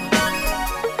soul.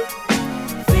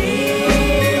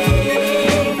 Fever,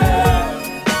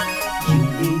 you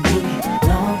leave me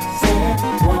lost and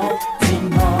wanting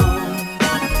more.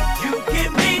 You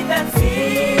give me that fever.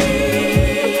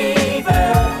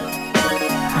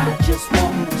 I just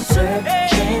wanna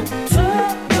search into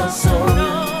your soul.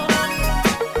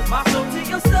 My soul to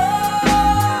your soul.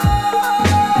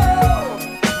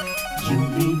 You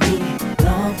leave me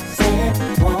lost and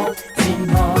wanting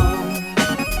more.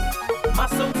 My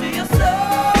soul to your soul.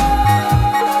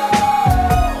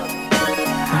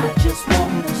 I just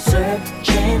wanna search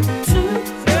into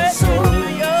your soul.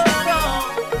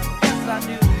 Yes, I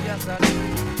do. Yes, I do.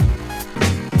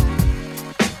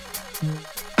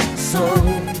 Soul.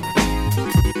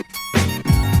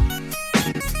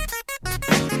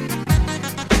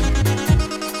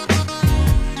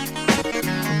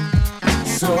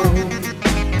 Soul.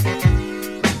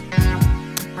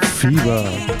 Fever.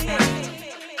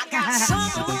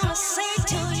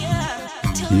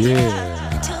 Yeah.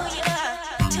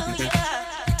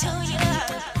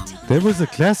 There was a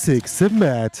classic,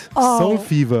 Sinbad, Soul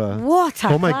Fever. What a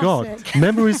Oh my God. classic.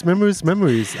 Memories, memories,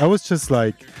 memories. I was just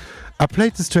like, I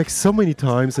played this track so many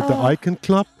times at the Icon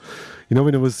Club. You know,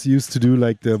 when I was used to do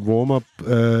like the warm-up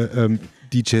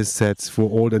DJ sets for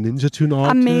all the Ninja Tune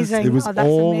artists. Amazing. It was Oh, that's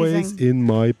always amazing. in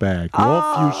my bag.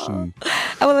 Raw Fusion.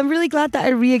 Well, I'm really glad that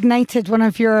I reignited one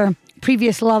of your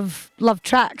previous love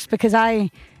tracks, because I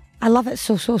love it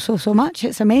so much.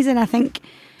 It's amazing. I think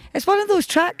it's one of those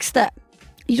tracks that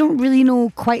you don't really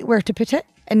know quite where to put it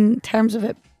in terms of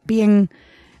it being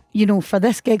for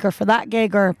this gig or for that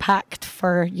gig, or packed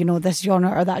for, this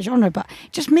genre or that genre, but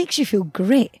it just makes you feel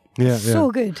great. Yeah,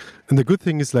 so good. And the good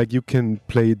thing is, like, you can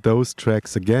play those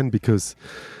tracks again because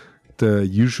the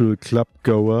usual club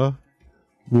goer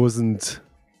wasn't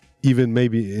even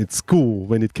maybe at school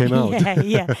when it came out.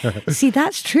 Yeah. See,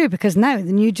 that's true, because now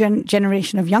the new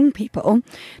generation of young people,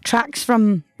 tracks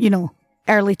from,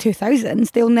 early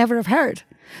 2000s, they'll never have heard.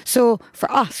 So for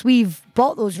us, we've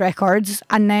bought those records,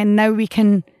 and then now we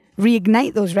can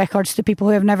reignite those records to people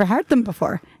who have never heard them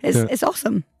before. It's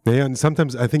awesome. Yeah, and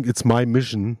sometimes I think it's my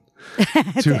mission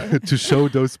to show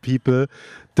those people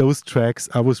those tracks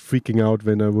I was freaking out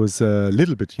when I was a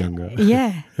little bit younger.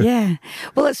 Yeah.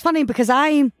 Well, it's funny because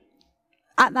I,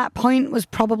 at that point, was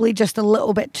probably just a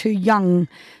little bit too young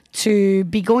to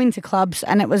be going to clubs,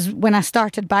 and it was when I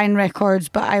started buying records,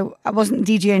 but I wasn't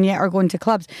DJing yet or going to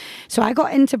clubs. So I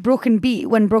got into Broken Beat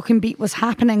when Broken Beat was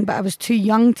happening, but I was too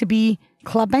young to be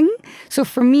clubbing. So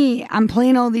for me, I'm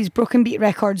playing all these Broken Beat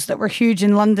records that were huge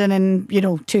in London in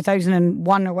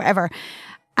 2001 or whatever,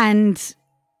 and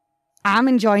I'm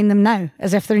enjoying them now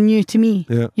as if they're new to me.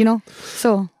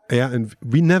 So yeah, and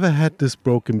we never had this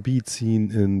Broken Beat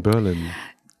scene in Berlin.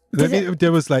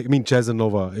 There was Jazz and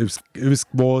Nova. It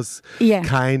was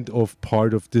kind of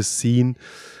part of this scene,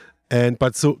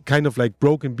 but so kind of like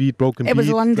Broken Beat. It was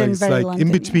London, very London.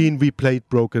 In between, we played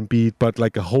Broken Beat, but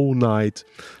like a whole night,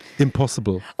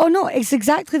 impossible. Oh no, it's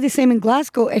exactly the same in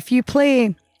Glasgow. If you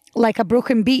play like a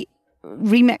Broken Beat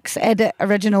remix, edit,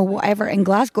 original, whatever in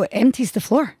Glasgow, it empties the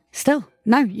floor. Still,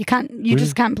 no, you can't. You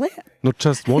just can't play it. Not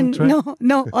just one track?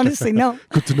 No, honestly, no.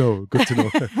 Good to know.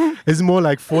 Is it more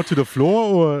like 4 to the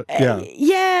floor, or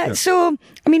yeah. So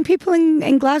people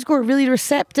in Glasgow are really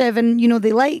receptive, and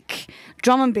they like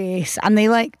drum and bass, and they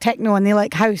like techno, and they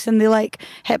like house, and they like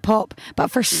hip hop.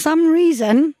 But for some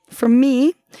reason, for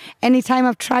me, anytime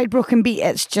I've tried Broken Beat,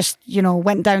 it's just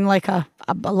went down like a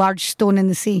large stone in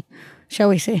the sea, shall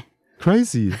we say?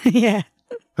 Crazy. Yeah.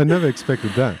 I never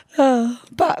expected that.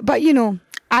 But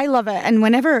I love it. And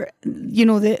whenever,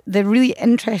 the really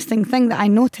interesting thing that I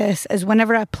notice is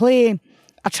whenever I play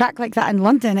a track like that in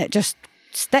London, it just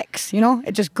sticks,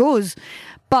 it just goes.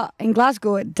 But in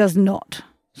Glasgow, it does not.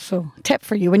 So tip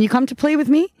for you, when you come to play with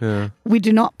me, we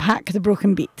do not pack the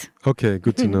Broken Beat. Okay,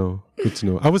 good to know.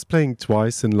 I was playing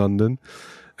twice in London.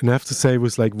 And I have to say, it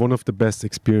was like one of the best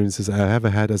experiences I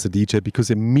ever had as a DJ, because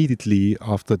immediately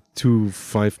after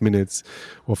 5 minutes,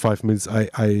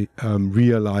 I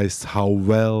realized how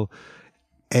well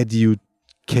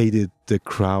educated the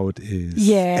crowd is.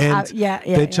 Yeah,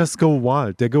 and they just go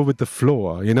wild. They go with the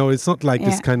floor. It's not like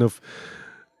this kind of.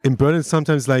 In Berlin,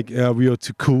 sometimes we are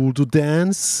too cool to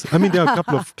dance. There are a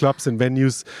couple of clubs and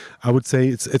venues. I would say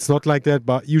it's not like that,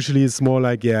 but usually it's more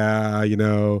like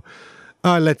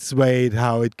let's wait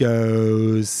how it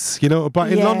goes,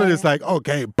 but in London it's like,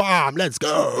 okay, bam, let's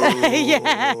go.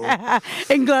 Yeah,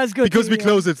 in Glasgow because too, we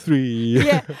close at 3.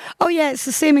 Yeah. Oh yeah, it's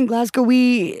the same in Glasgow.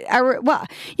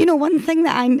 One thing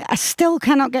that I still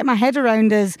cannot get my head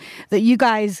around is that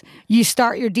you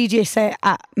start your DJ set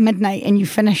at midnight and you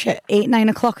finish at 8-9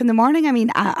 o'clock in the morning.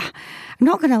 I'm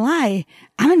not gonna lie,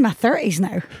 I'm in my 30s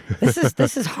now.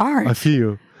 This is hard. I feel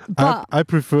you. But I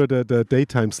prefer the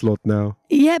daytime slot now.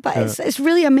 Yeah, but it's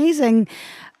really amazing.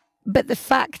 But the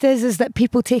fact is that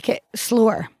people take it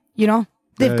slower.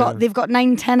 They've got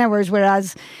 9-10 hours,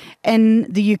 whereas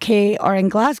in the UK or in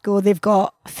Glasgow they've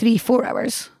got 3-4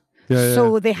 hours.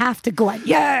 So they have to go and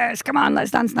yes, come on,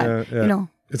 let's dance now.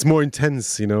 It's more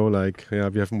intense. We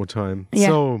have more time. Yeah.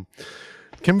 So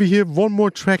can we hear one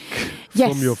more track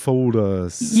from your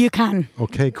folders? You can.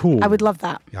 Okay, cool. I would love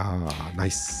that. Yeah,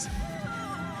 nice.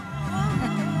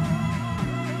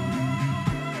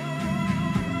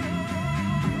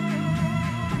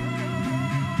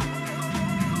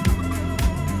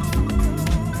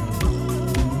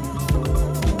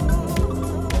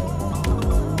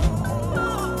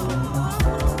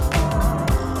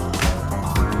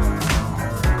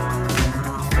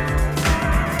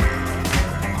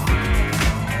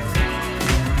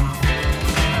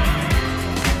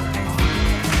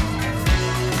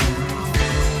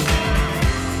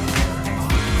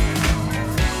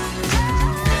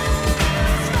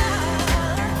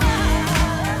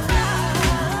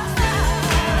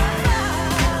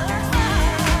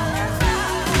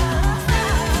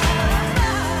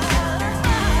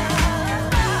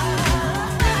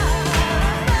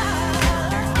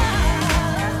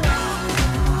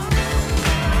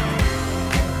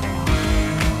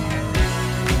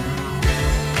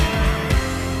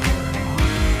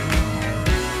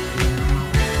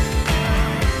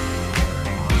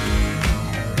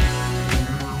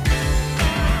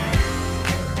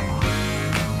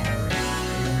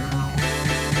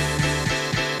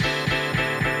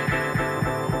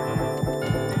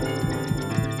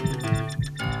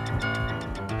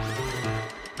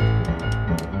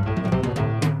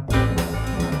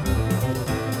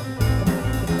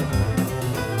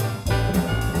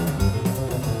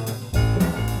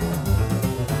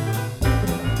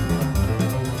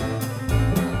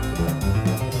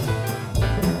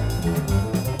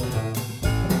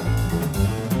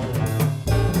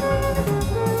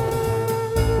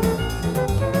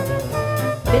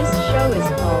 show is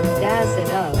called Dazz It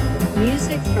Up.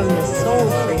 Music from the soul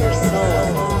for your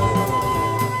soul.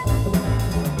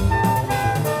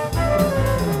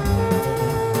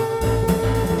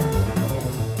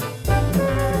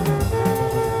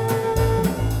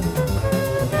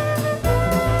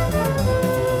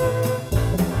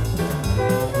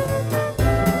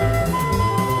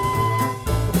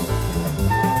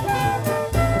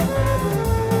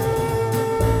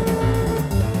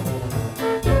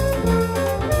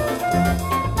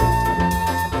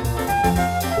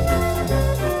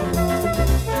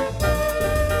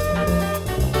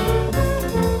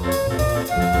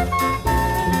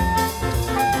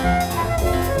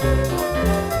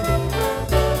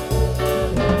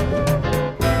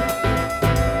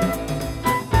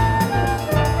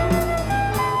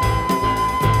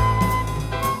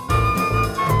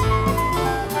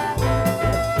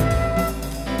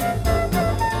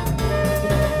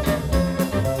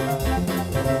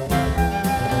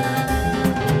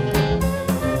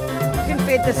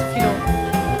 This if you don't.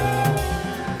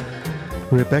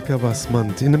 Rebecca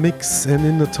Vasmant in the mix and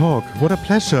in the talk. What a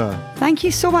pleasure. Thank you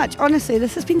so much. Honestly,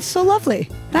 this has been so lovely.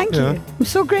 Thank you. I'm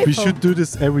so grateful. We should do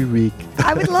this every week.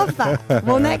 I would love that.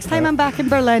 Well, next time I'm back in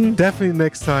Berlin. Definitely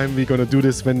next time we're going to do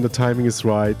this when the timing is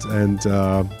right. And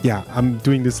yeah, I'm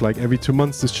doing this like every 2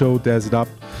 months, the show Dazz It Up.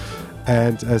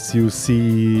 And as you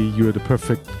see, you're the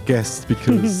perfect guest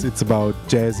because it's about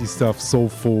jazzy stuff,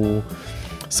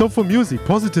 soulful music,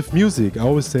 positive music. I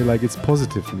always say like it's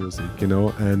positive music, you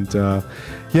know. And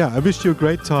yeah, I wish you a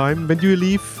great time. When do you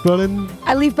leave Berlin?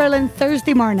 I leave Berlin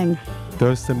Thursday morning.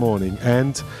 Thursday morning.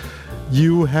 And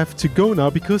you have to go now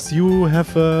because you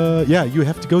have you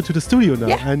have to go to the studio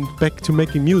now and back to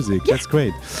making music. That's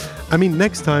great. I mean,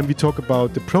 next time we talk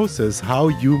about the process, how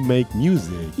you make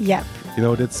music. Yep. You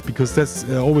know, that's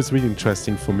always really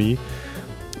interesting for me.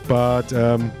 But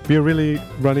we're really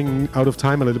running out of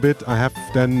time a little bit. I have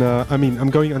then, I'm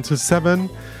going until 7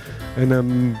 and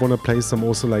I'm want to play some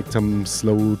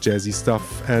slow jazzy stuff.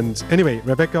 And anyway,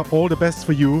 Rebecca, all the best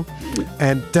for you.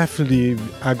 And definitely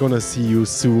I'm going to see you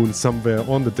soon somewhere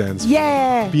on the dance floor.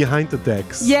 Yeah. Behind the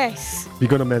decks. Yes. We're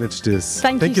going to manage this.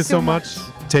 Thank you so much.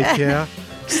 Take care.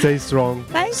 Stay strong.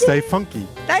 Stay funky.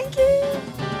 Thank you.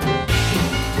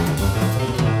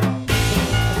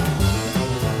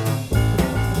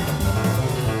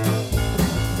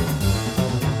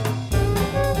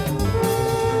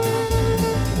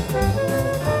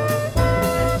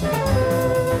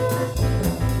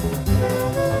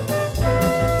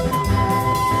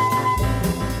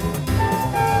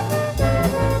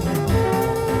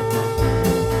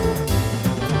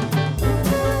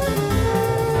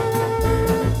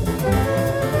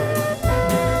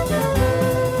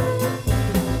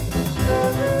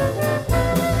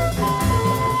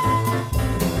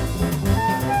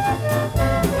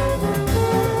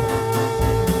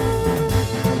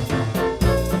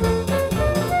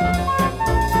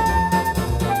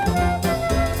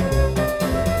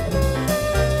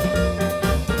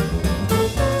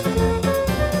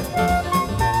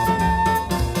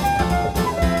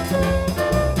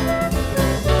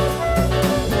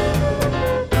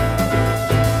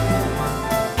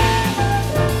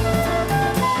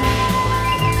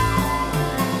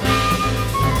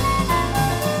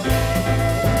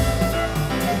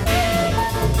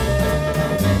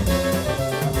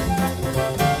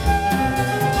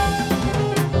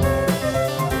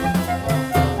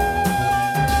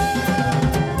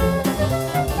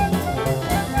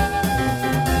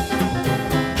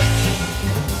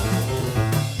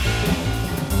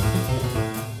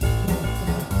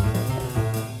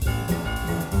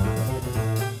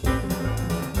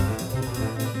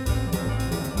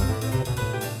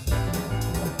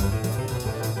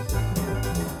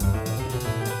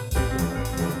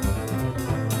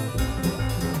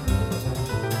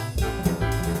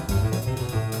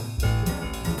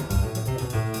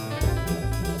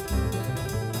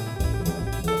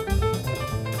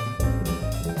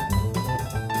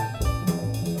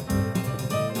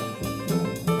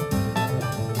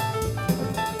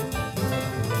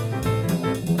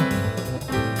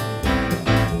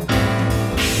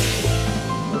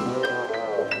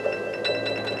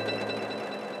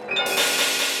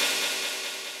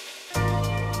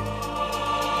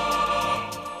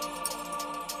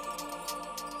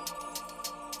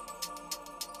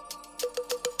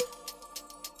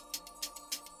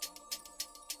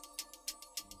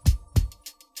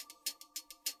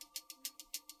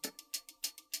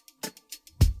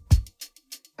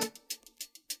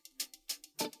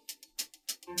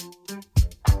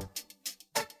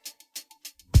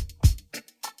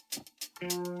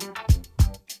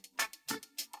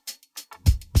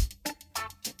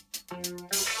 Taking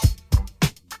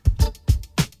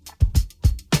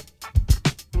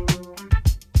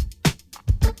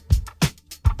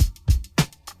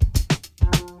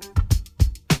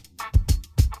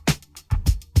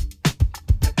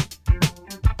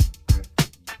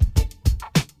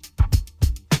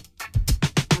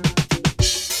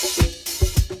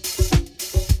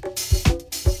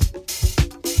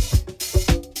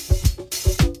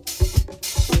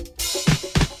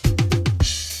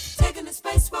the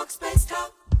spacewalk, space talk.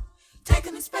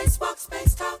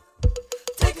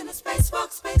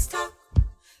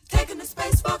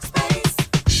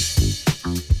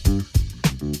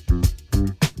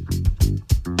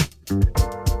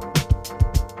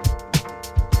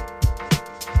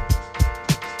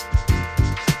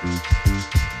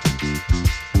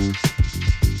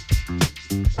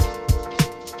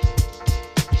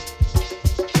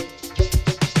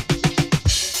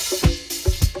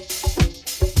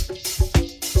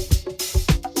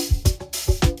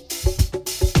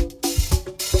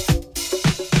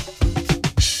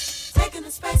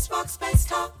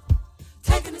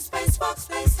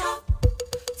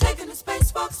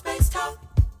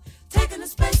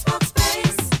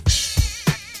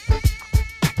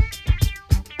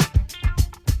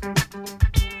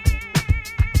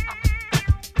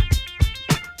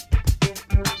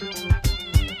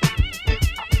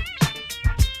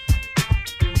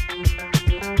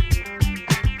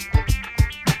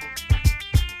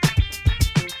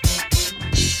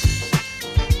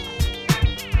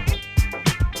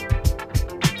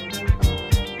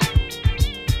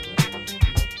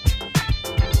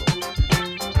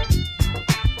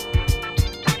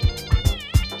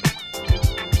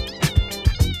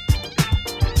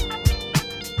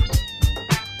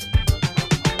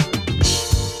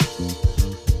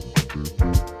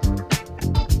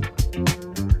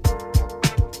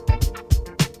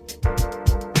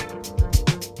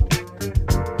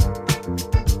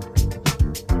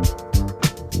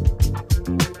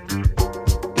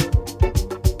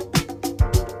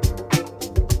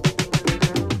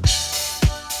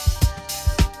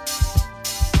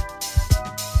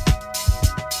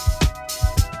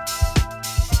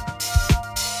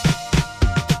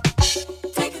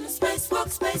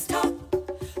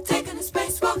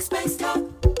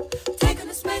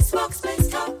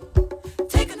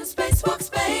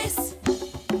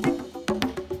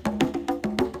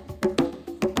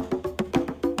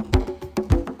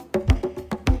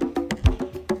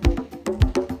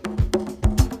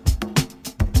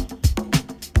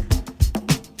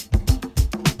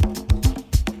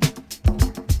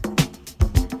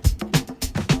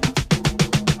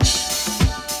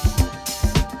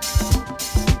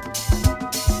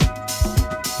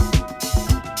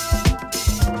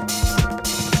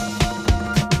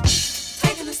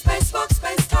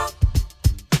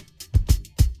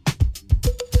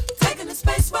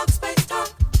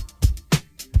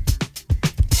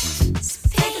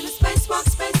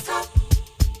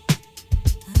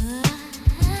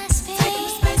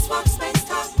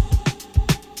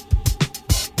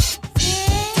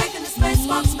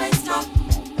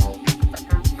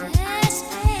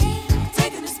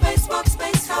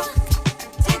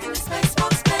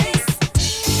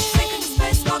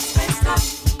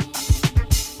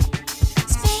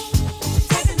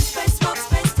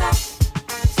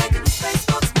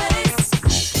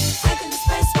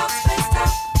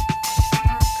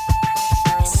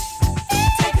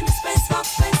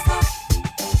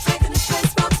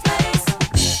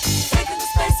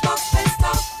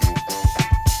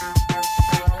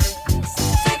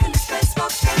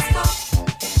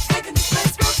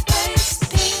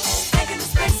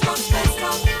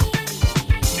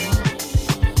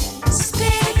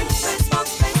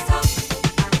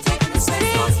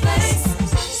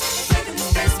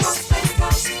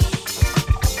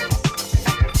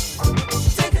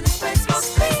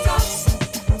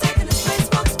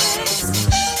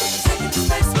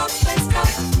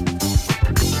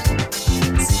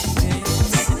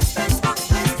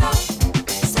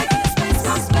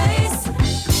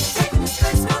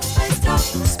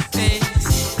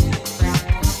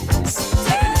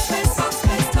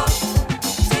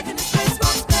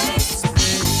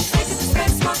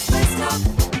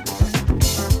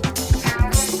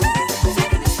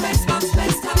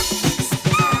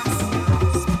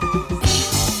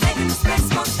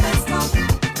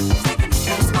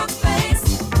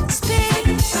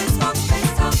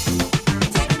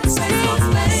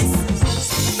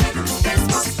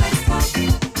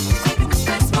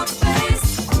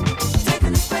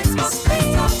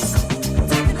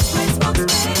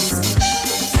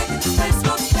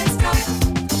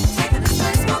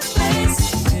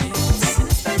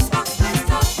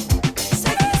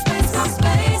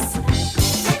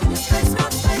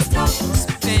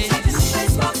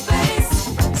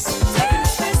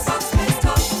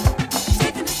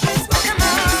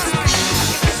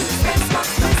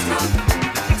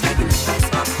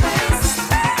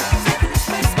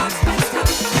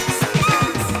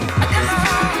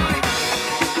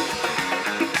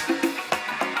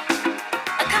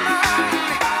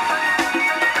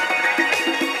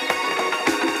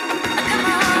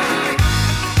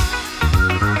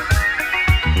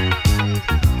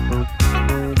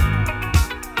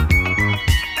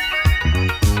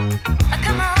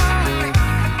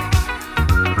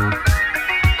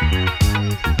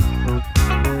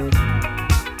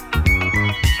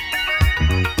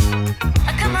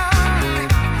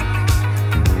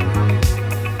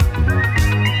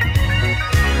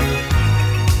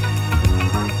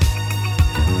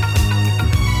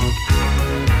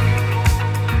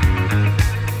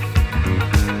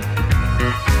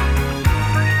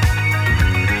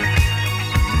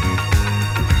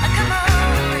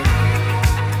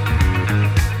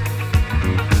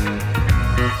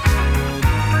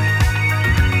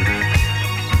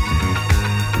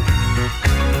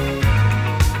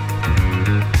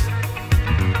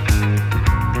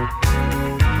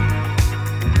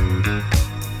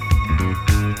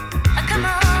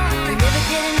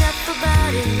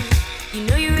 You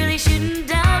know you really shouldn't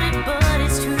doubt it, but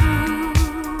it's true.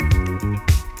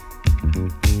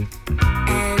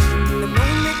 And the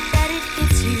moment that it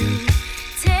hits you,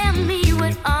 tell me,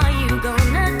 what are you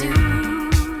gonna do?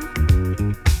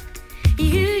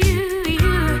 You,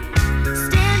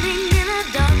 standing in a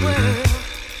dark world,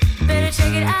 better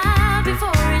check it out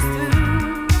before it's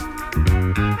through.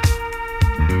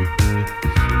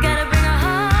 Gotta bring our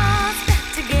hearts back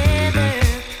together.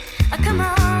 Come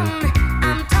on,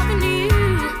 I'm talking to you.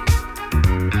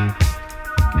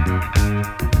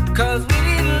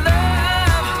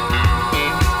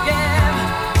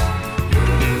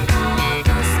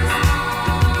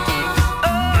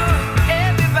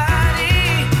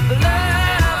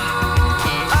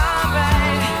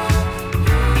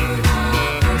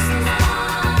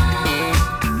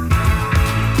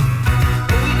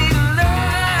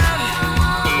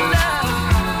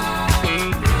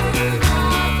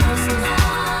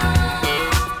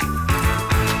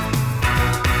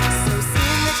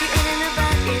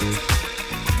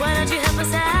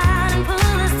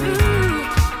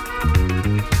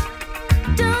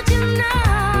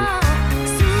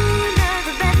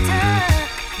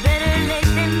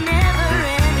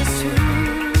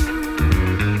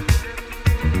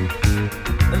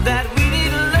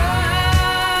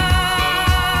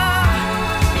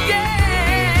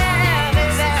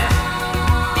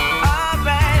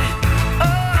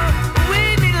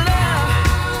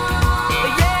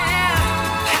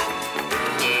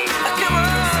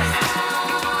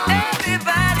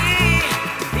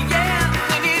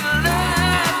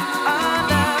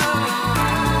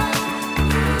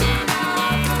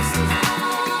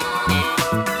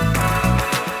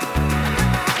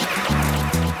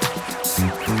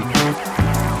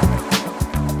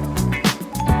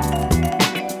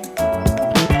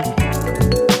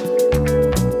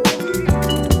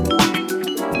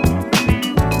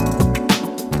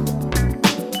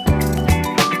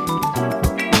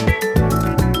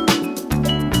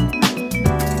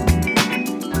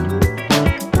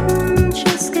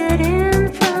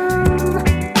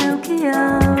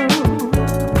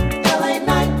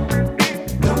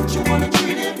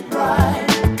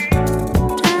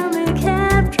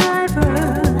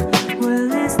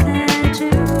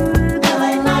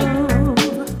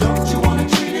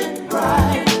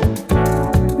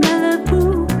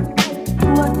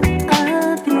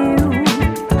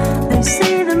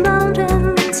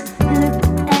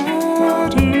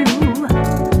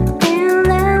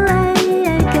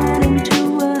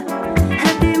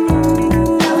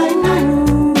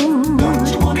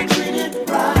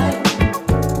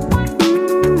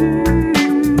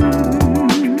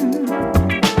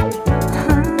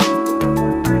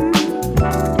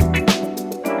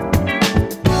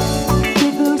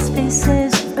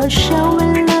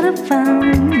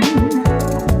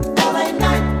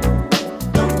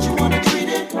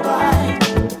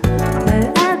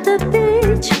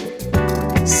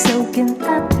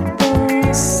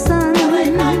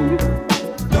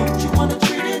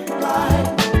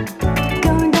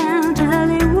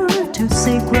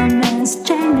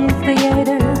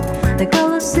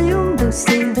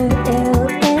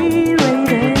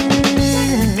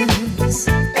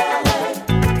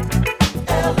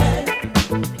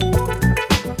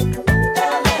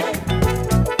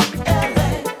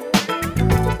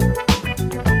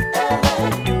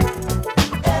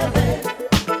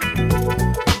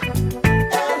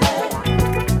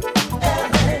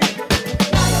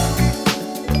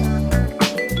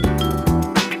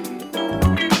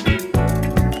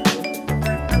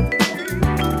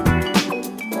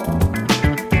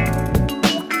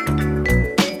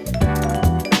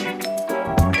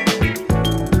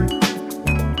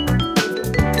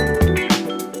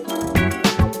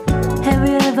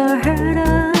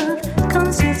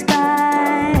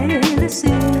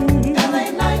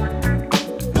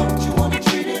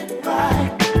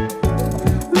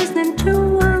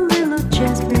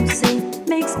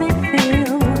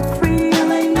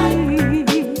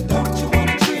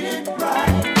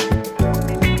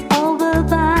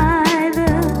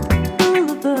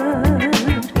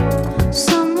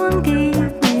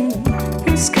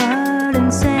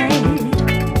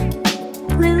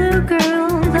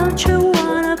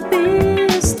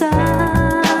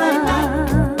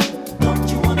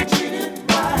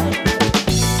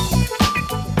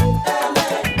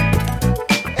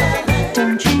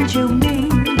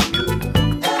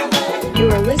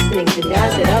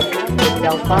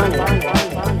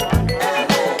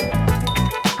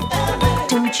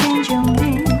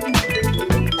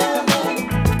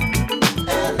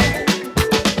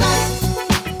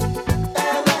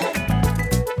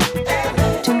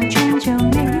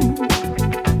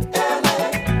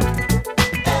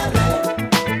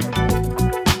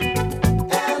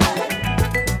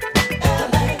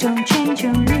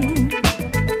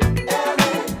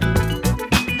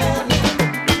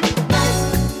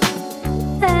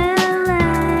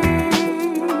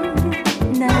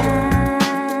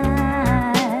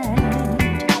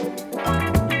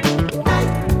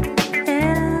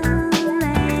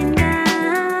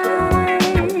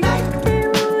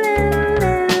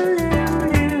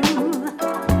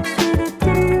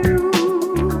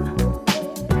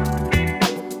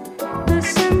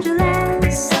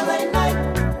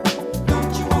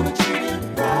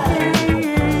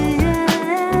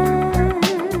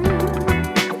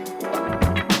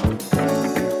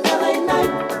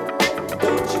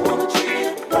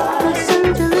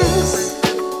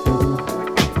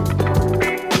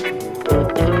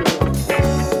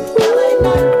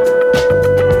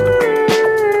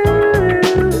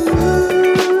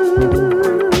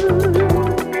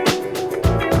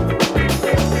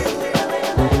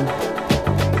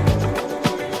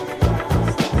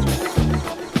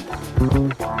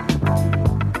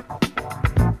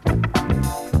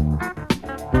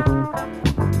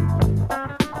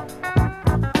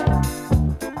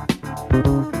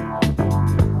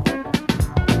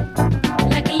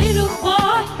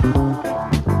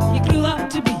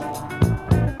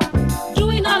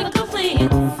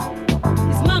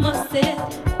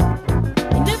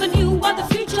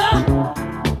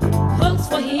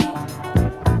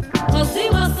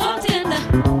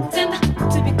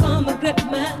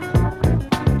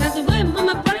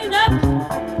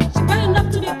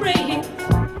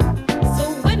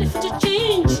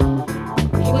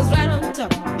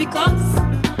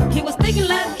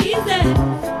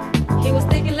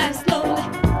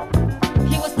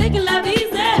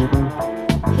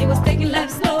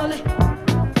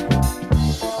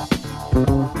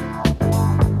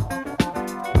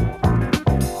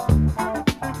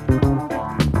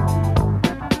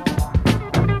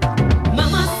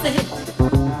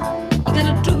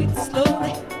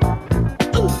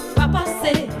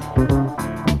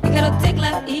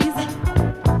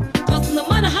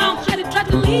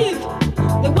 to leave.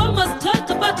 The world must talk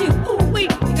about you. Ooh,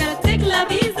 wait, you gotta take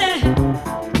life easy.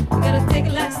 You gotta take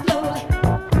life slowly.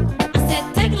 I said,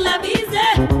 take life easy.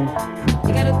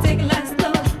 You gotta take life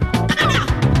slowly.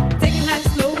 Take life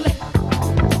slowly.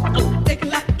 Oh, take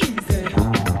life easy.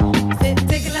 I said,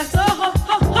 take life so ho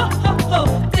ho ho ho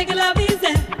ho. Take life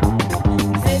easy.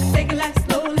 I said, take life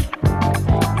slowly.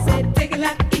 I said, take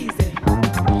life easy.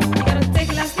 You gotta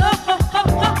take life slow ho ho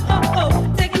ho ho ho.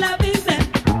 Take life easy.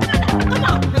 Come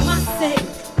on, Mama said,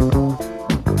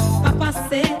 Papa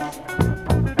said,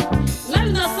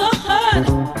 life not so hard,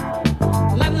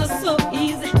 life not so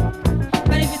easy.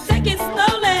 But if you take it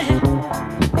slowly,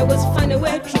 it was find a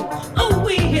way through. Oh,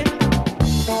 we here.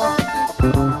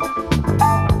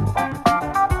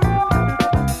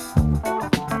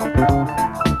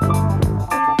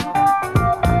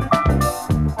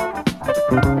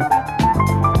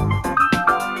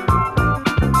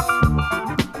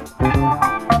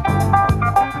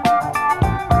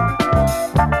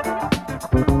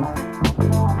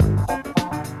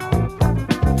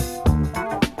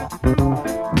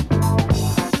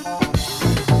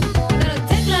 Gotta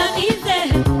take life easy.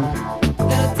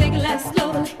 Gotta take life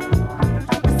slowly.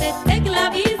 Said take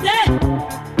life easy.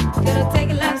 Gotta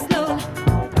take life slowly.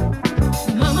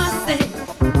 Mama said,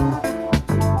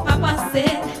 Papa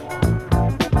said,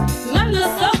 life not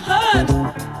so hard,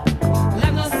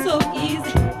 life not so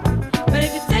easy. But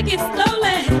if you take it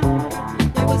slowly,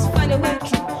 you must find a way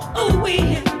through. Oh, we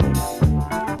here.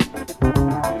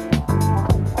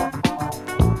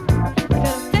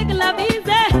 Gotta take life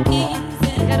easy.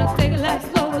 Gotta take life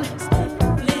slowly.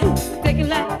 Take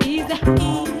life easy.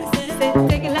 Say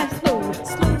take life slowly.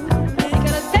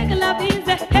 Gotta take life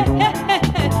easy. Hey, hey, hey,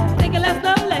 hey. Take life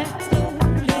slowly.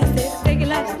 Say take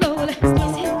life slowly.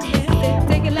 Say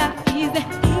take life easy.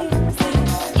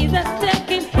 Easy,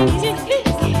 taking easy.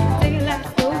 Take life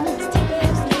slowly.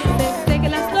 Say take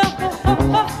life slow. Ho,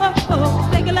 ho, ho, ho.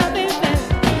 Take life easy.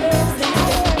 Easy,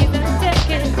 taking.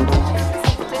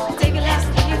 Take life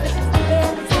easy.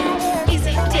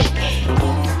 Easy, taking.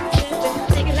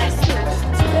 Take life slow.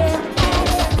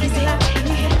 Easy,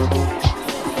 taking.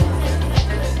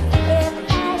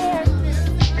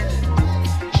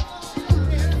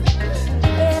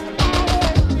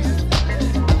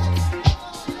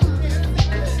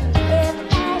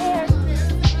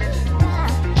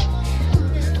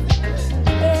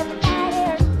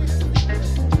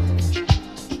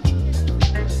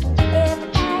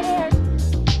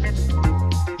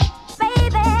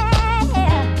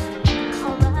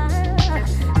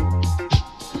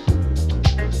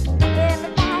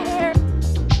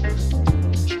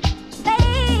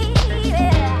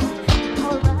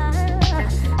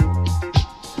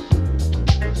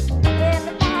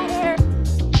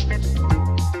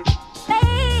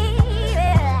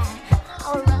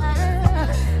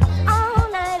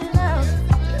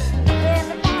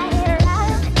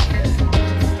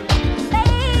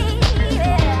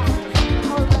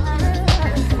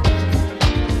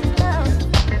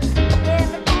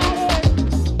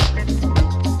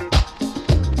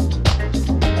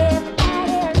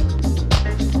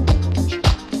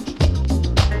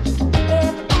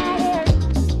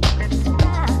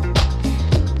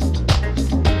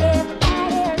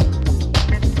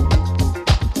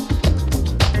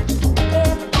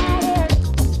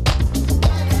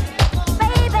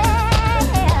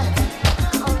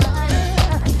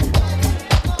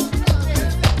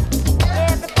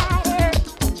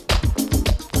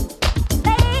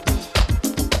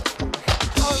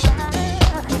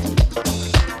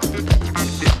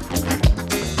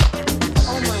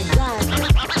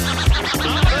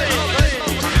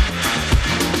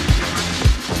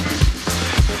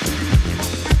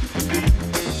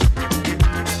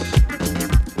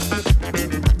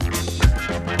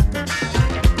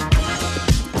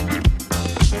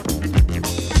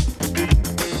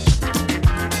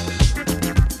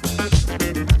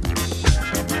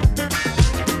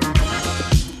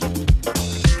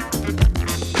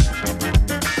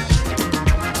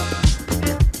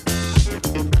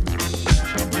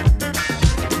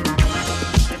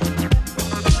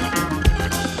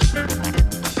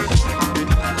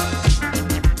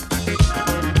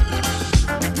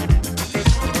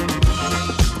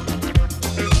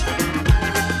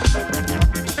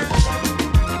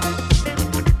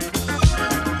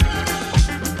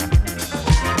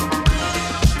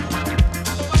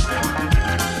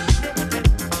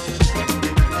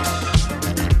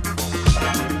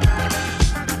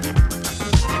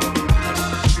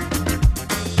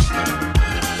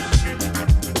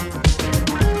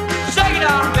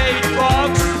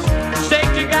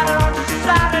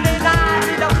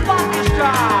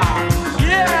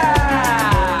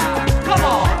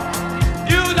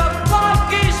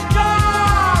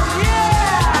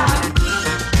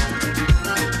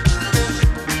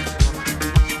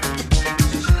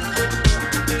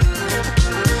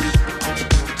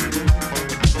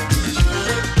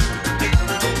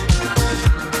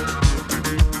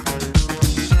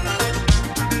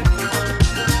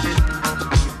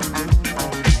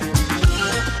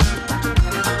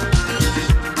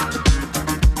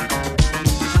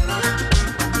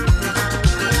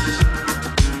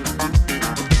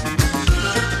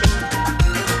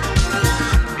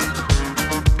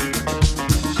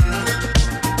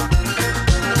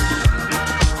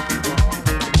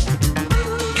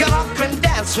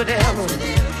 them.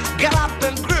 Get up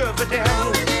and groove with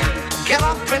them. Get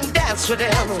up and dance with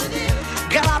them.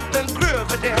 Get up and groove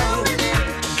with them.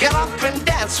 Get up and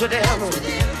dance with them.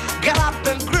 Get up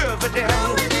and groove with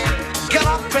them. Get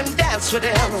up and dance with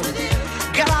them.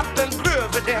 Get up and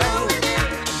groove with them.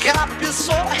 Get up your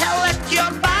soul, hell, let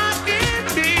your body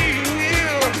feel.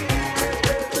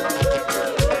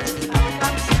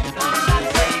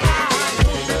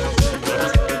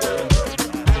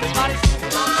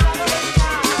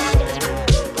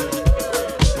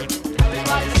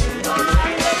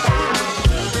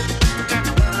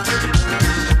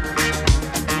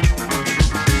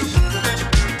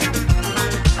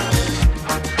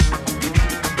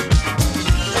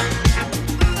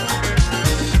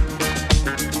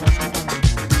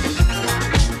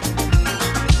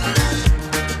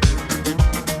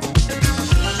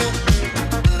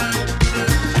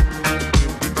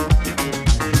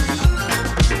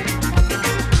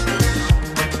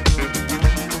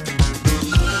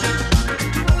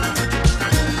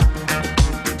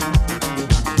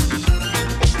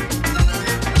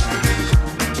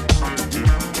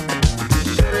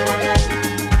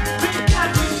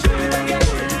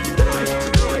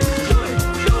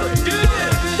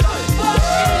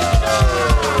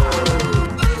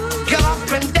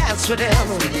 With them,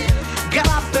 get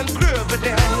up and groove with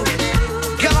them.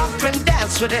 Get up and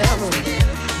dance with them.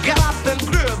 Get up and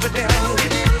groove with them.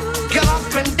 Get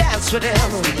up and dance with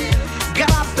them.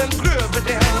 Get up and groove with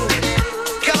them.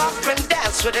 Get up and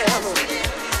dance with them.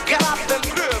 Get up and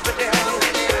groove with them.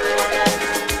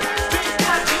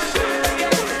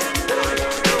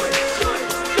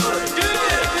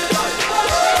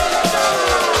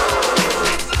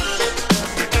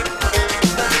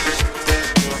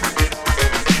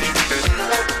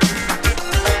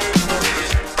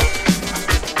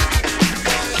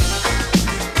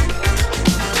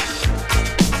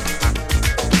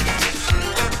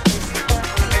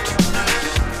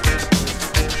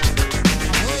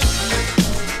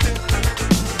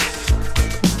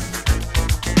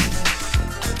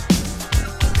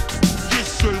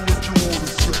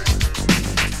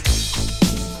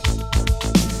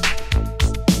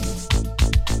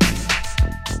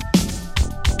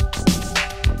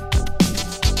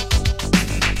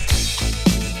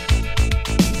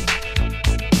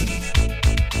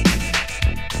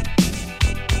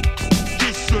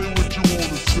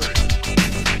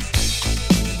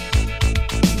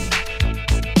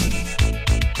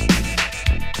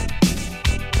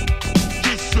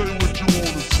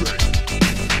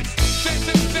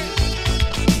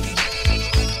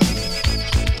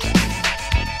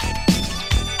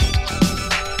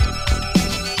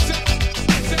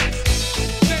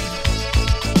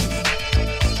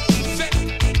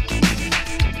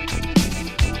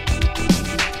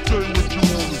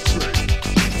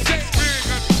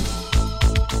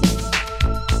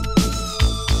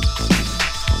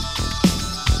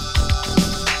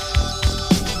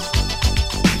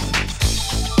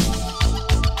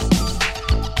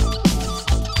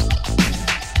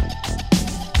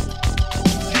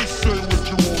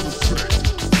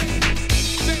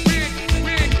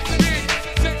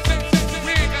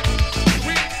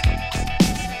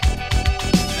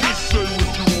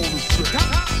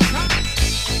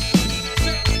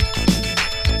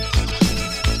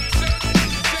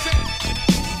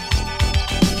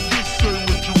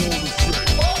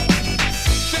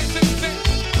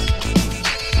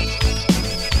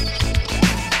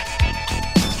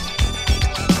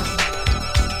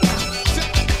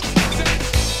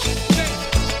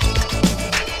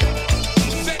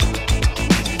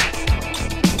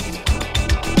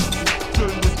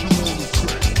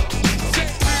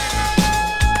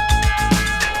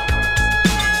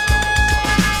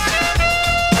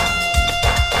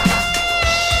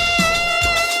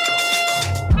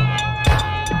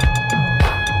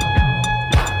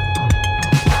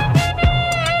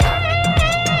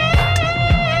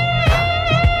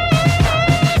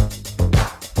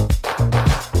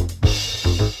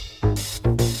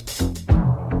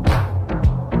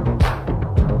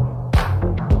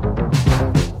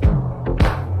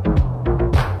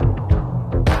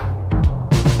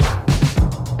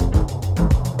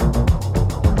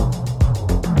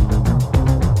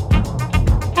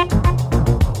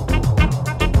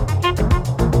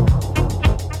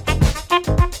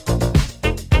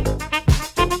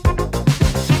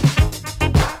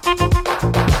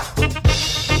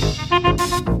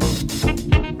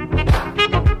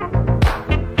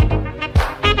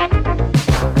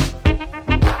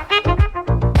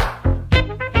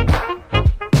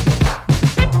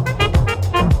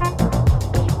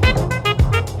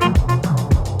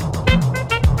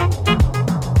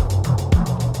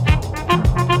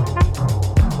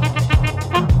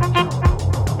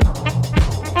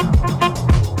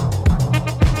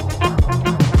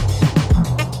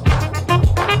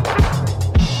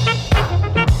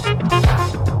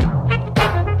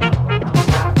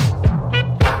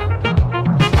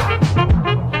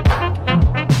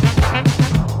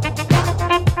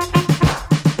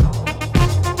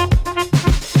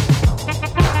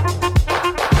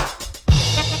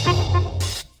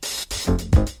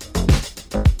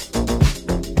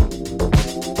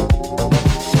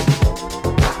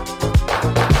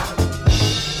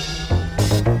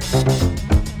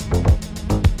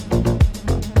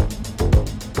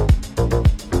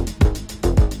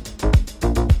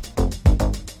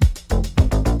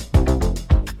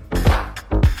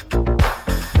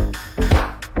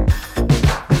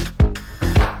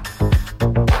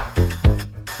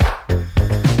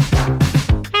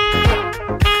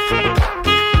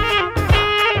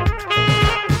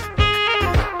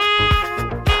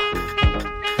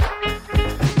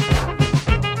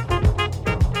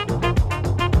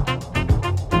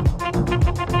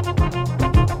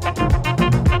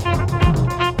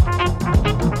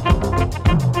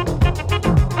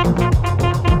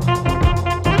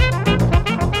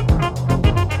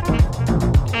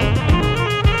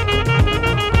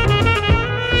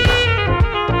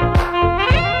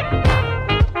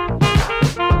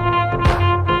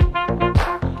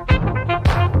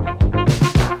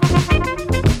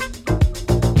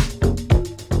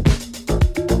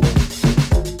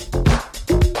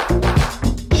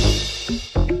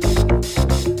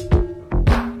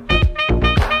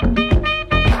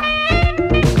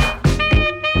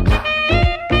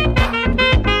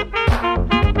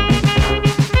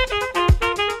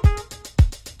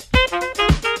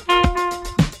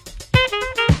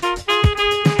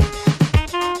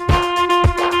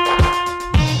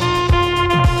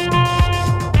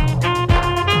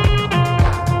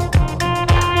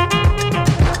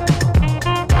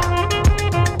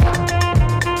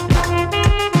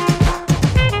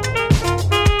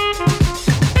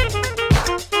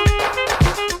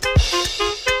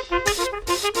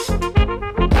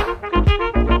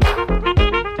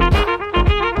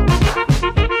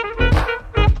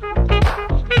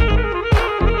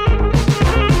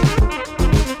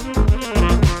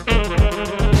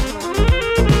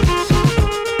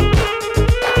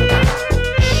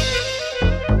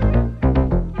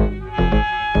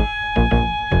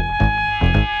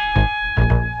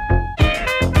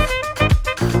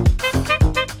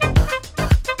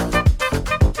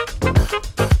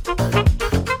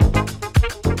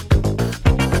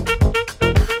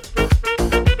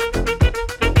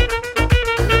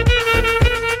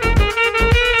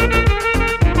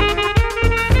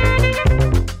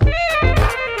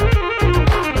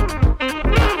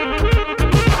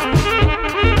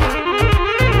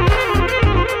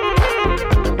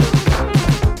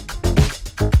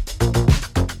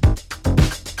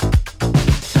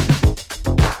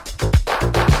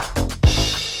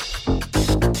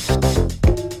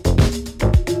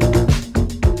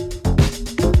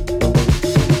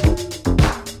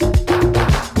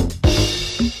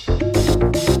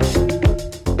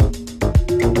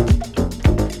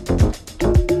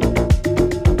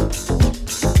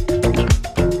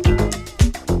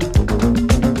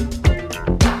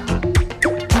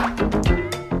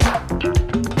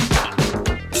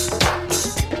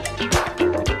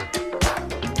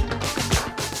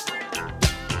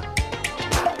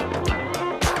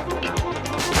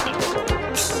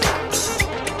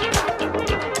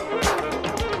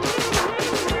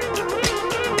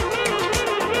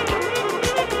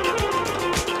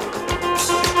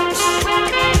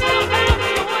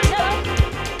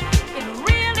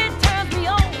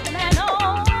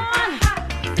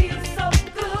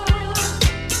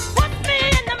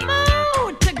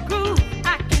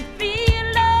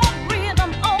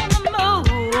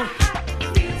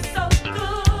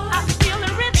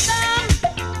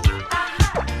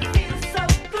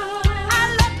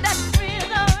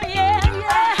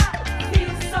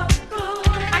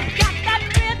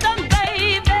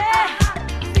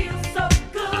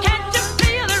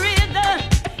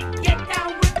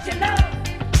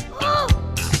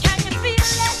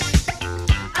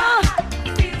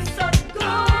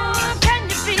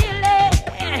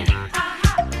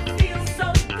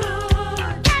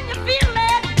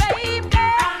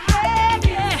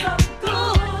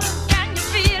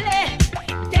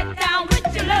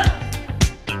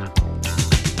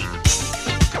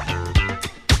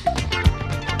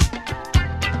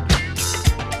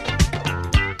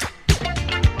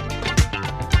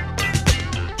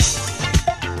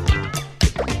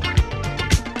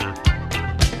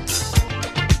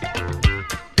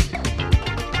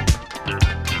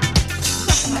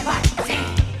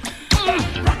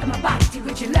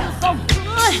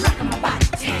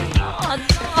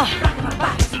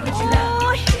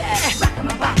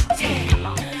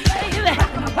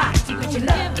 what you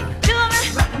love.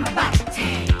 Rockin' my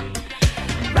body,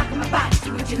 rockin' my body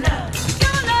to what you love.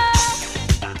 Your love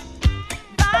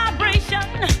vibration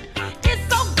is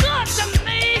so good to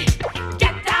me.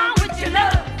 Get down with your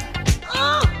love.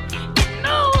 Oh, it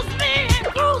moves me and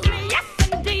grooves me. Yes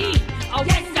indeed. Oh,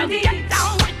 yes indeed. Get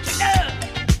down with your love.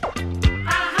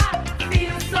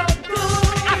 Feel so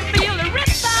good. I feel the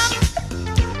rhythm.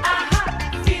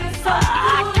 Feel so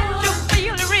good. Can't you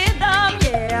feel the rhythm?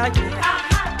 Yeah,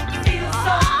 yeah. Feel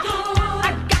so good.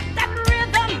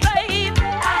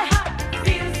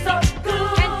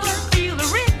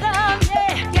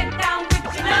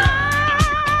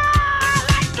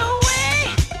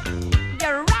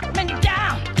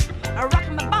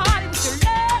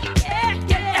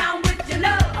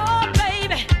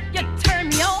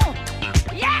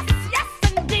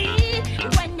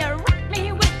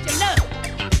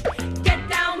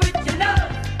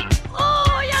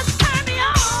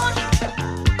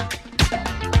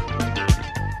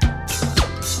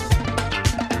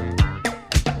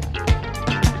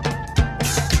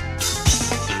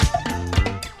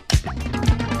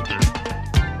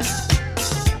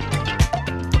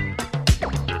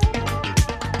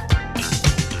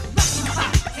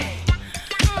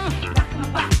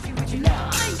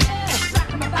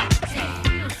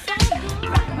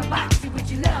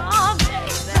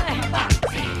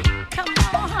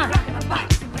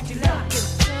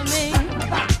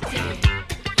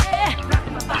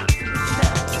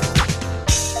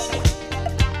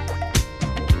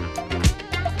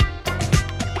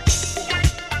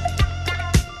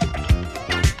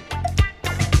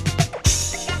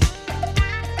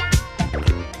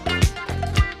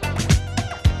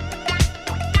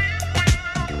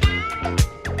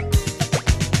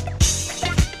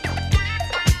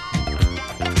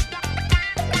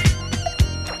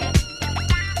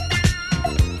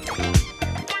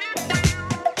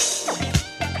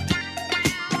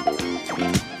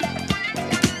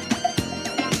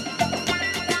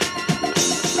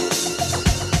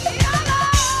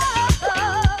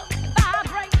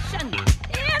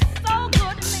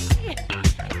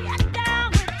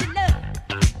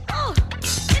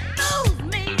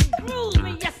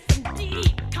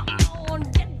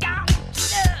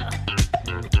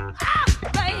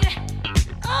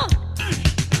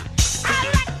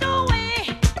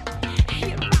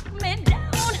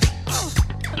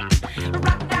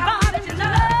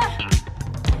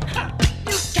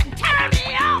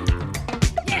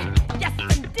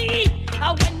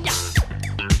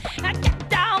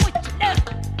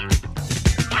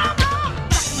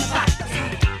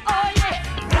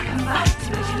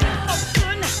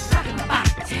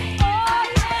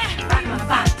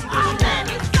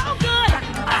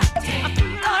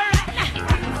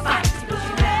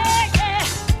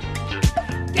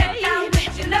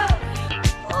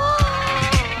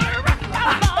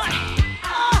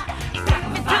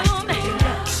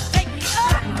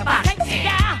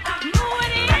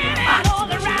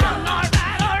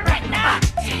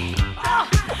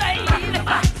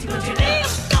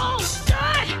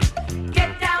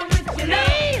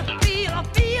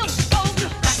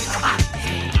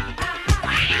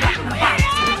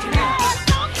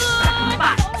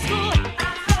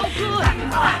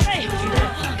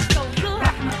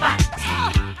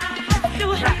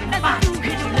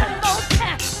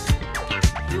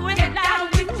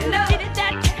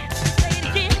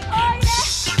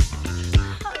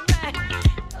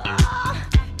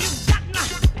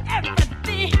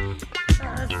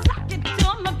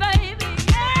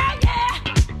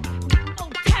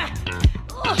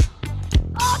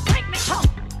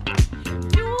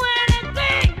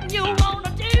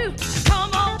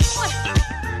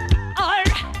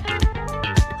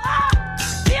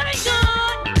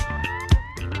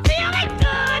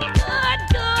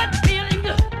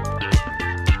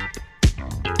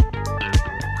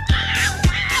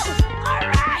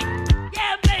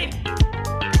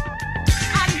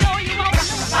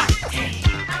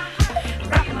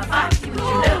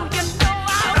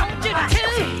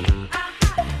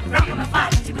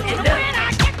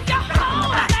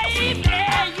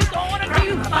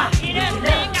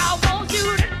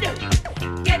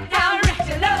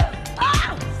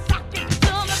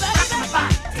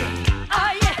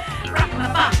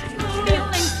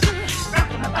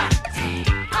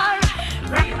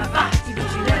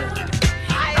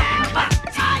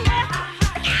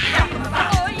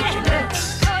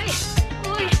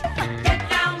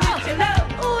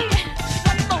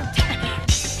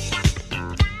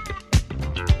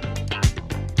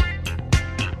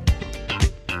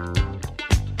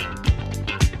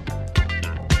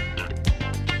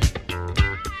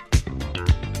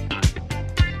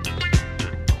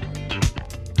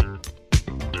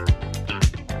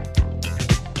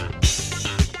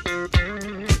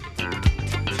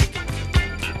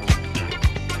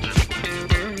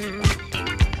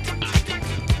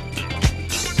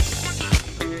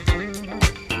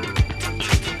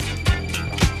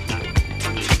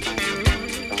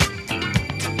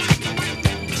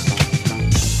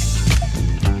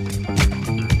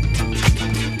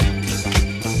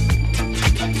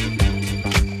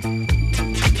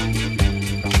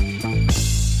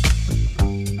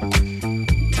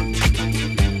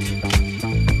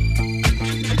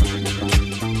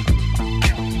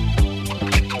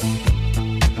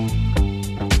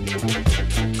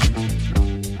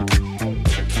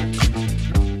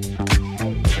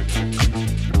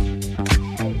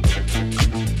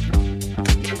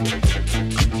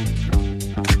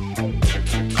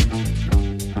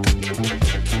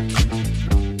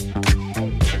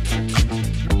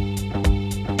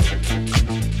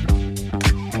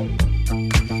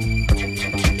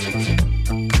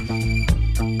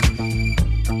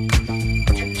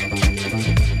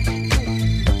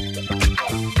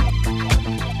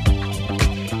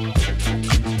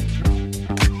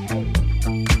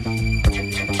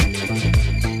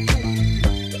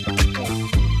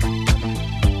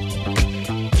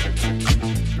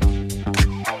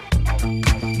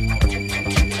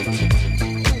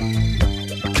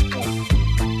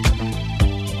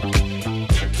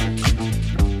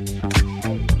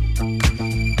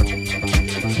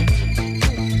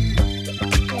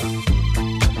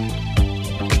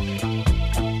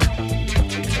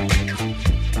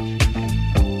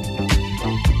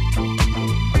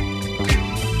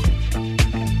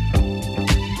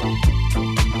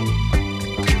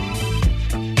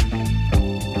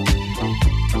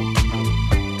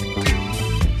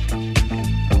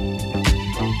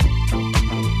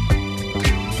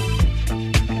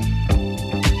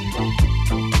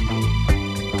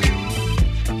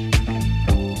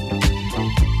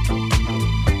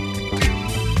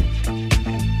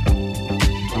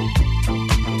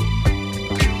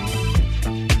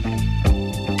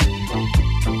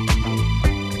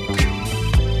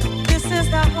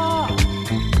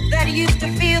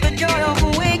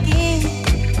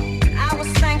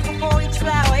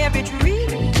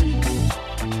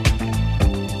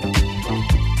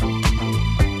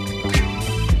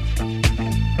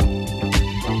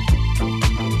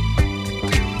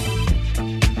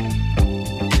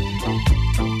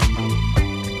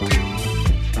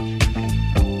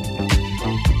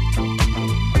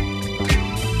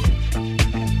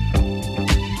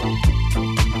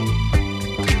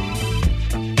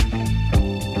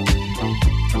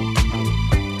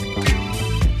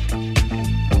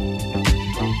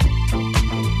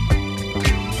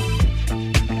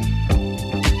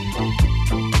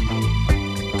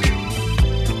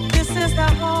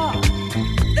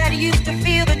 used to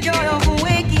feel the joy of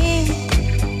waking.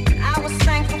 I was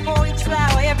thankful for each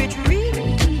flower, every tree.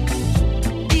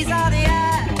 These are the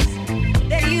eyes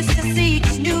that used to see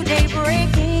each new day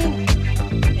breaking,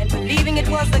 and believing it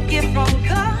was a gift from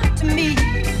God to me.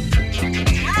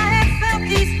 I had felt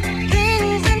these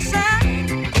things inside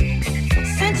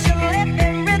since you left.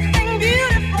 Everything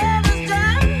beautiful is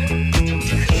done.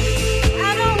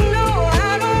 I don't know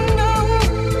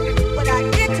what I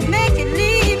did to make you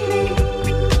leave me.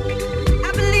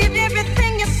 I believed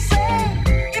everything you said.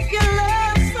 If you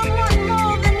love someone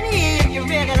more than me, if you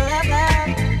really love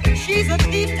her, she's a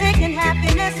thief taking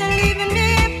happiness and leaving me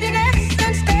emptiness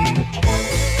instead.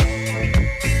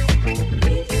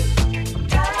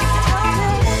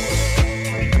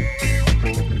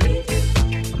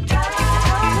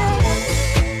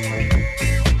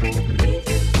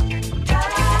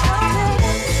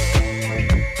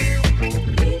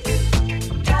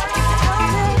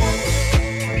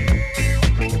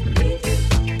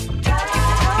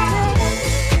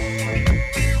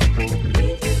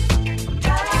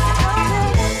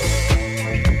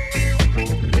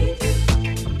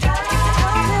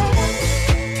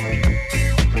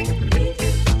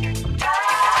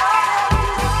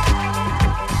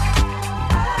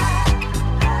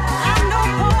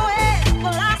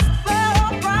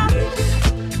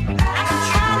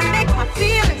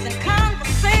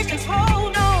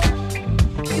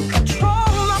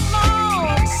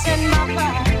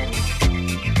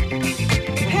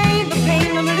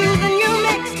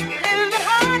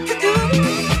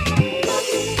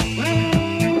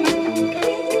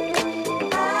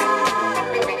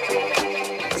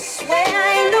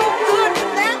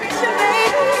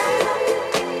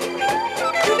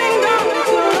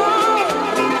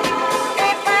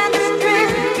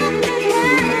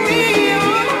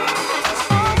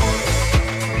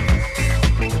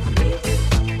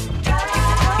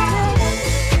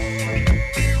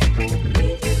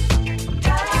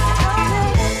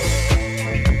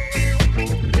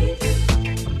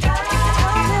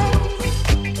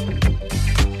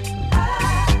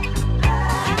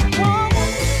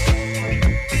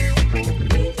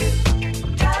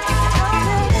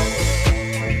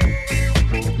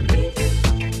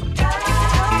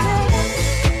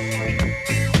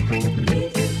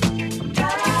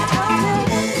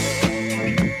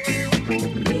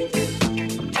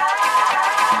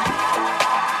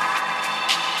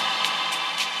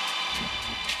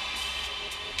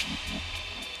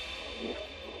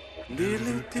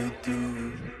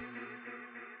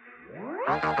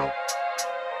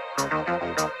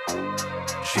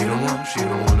 She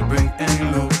don't wanna bring any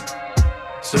load,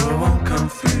 so I won't come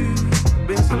through.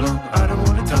 Been so long, I don't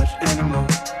wanna touch anymore.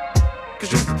 Cause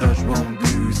just a touch won't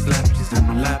do. Slap, she's in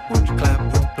my lap, watch you clap,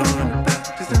 put throw on her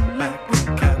back. She's in my lap, with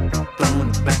the cap, throw on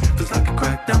her back. Feels like a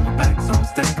crack down my back, so I'm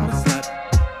stacking my slap.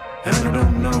 And I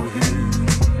don't know who.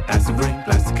 Acid rain,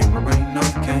 plastic in my brain, no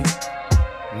cane.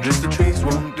 Just the trees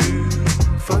won't do.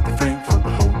 Fuck the frame, fuck the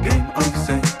whole game, all the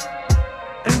same.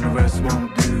 And the rest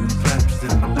won't do. Slap, she's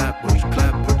in my lap, watch you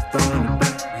clap, put the throw on her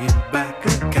back. We in the back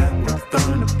of the cat, with the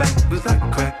throw on her back. Feels like a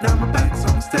crack down my back, so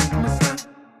I'm stacking my slap.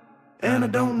 And I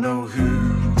don't know who.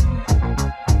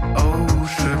 Oh,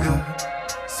 sugar,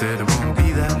 said it won't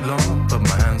be that long, but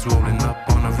my hand's rolling up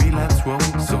on a relapse roll.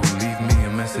 So leave me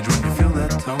a message when you feel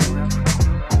that tone.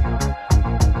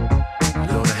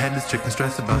 Lord, the headless chicken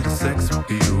stress about the sex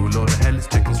appeal. Lord, the headless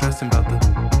chicken stressing about the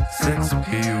sex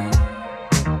appeal.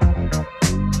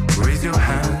 Raise your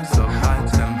hands up high,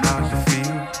 tell them how you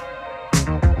feel.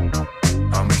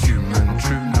 I'm a human,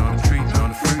 true, not a treat,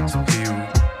 not a fruit appeal.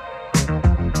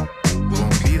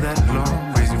 Won't be that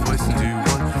long, raise your voice and do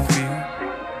what you feel.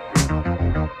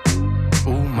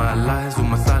 All my lies, all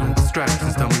my silent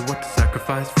distractions, tell me what to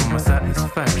sacrifice for my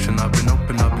satisfaction. I've been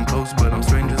open, I've been closed, but I'm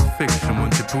strange as fiction.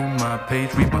 Once you pull my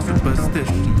page, read my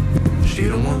superstition. She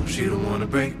don't wanna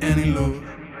break any law,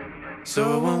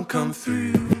 so I won't come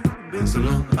through. Been so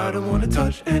long, I don't wanna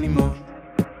touch anymore.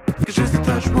 Cause just a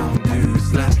touch won't do.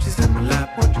 Slap, she's in my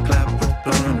lap, watch you clap, put the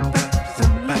throw on her back. She's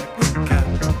in my lap, with the cap,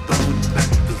 put the throw on her back.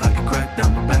 Feels like a crack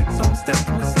down my back, so I'm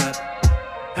stepping my slap.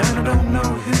 And I don't know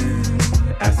who.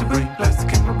 Acid rain,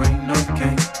 plastic in my brain, no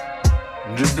cane.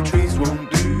 Just the trees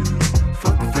won't do.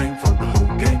 Fuck the frame, fuck the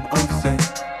whole game, all the same.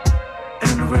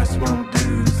 And the rest won't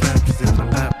do. Slap, she's in my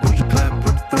lap, watch you clap,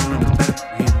 put the throw on her back.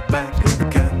 We in the back of the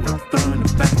cat, with the throw on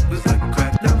her back. Feels like a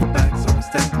crack down my back, so I'm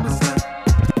stepping my slap.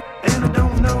 And I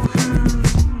don't know who.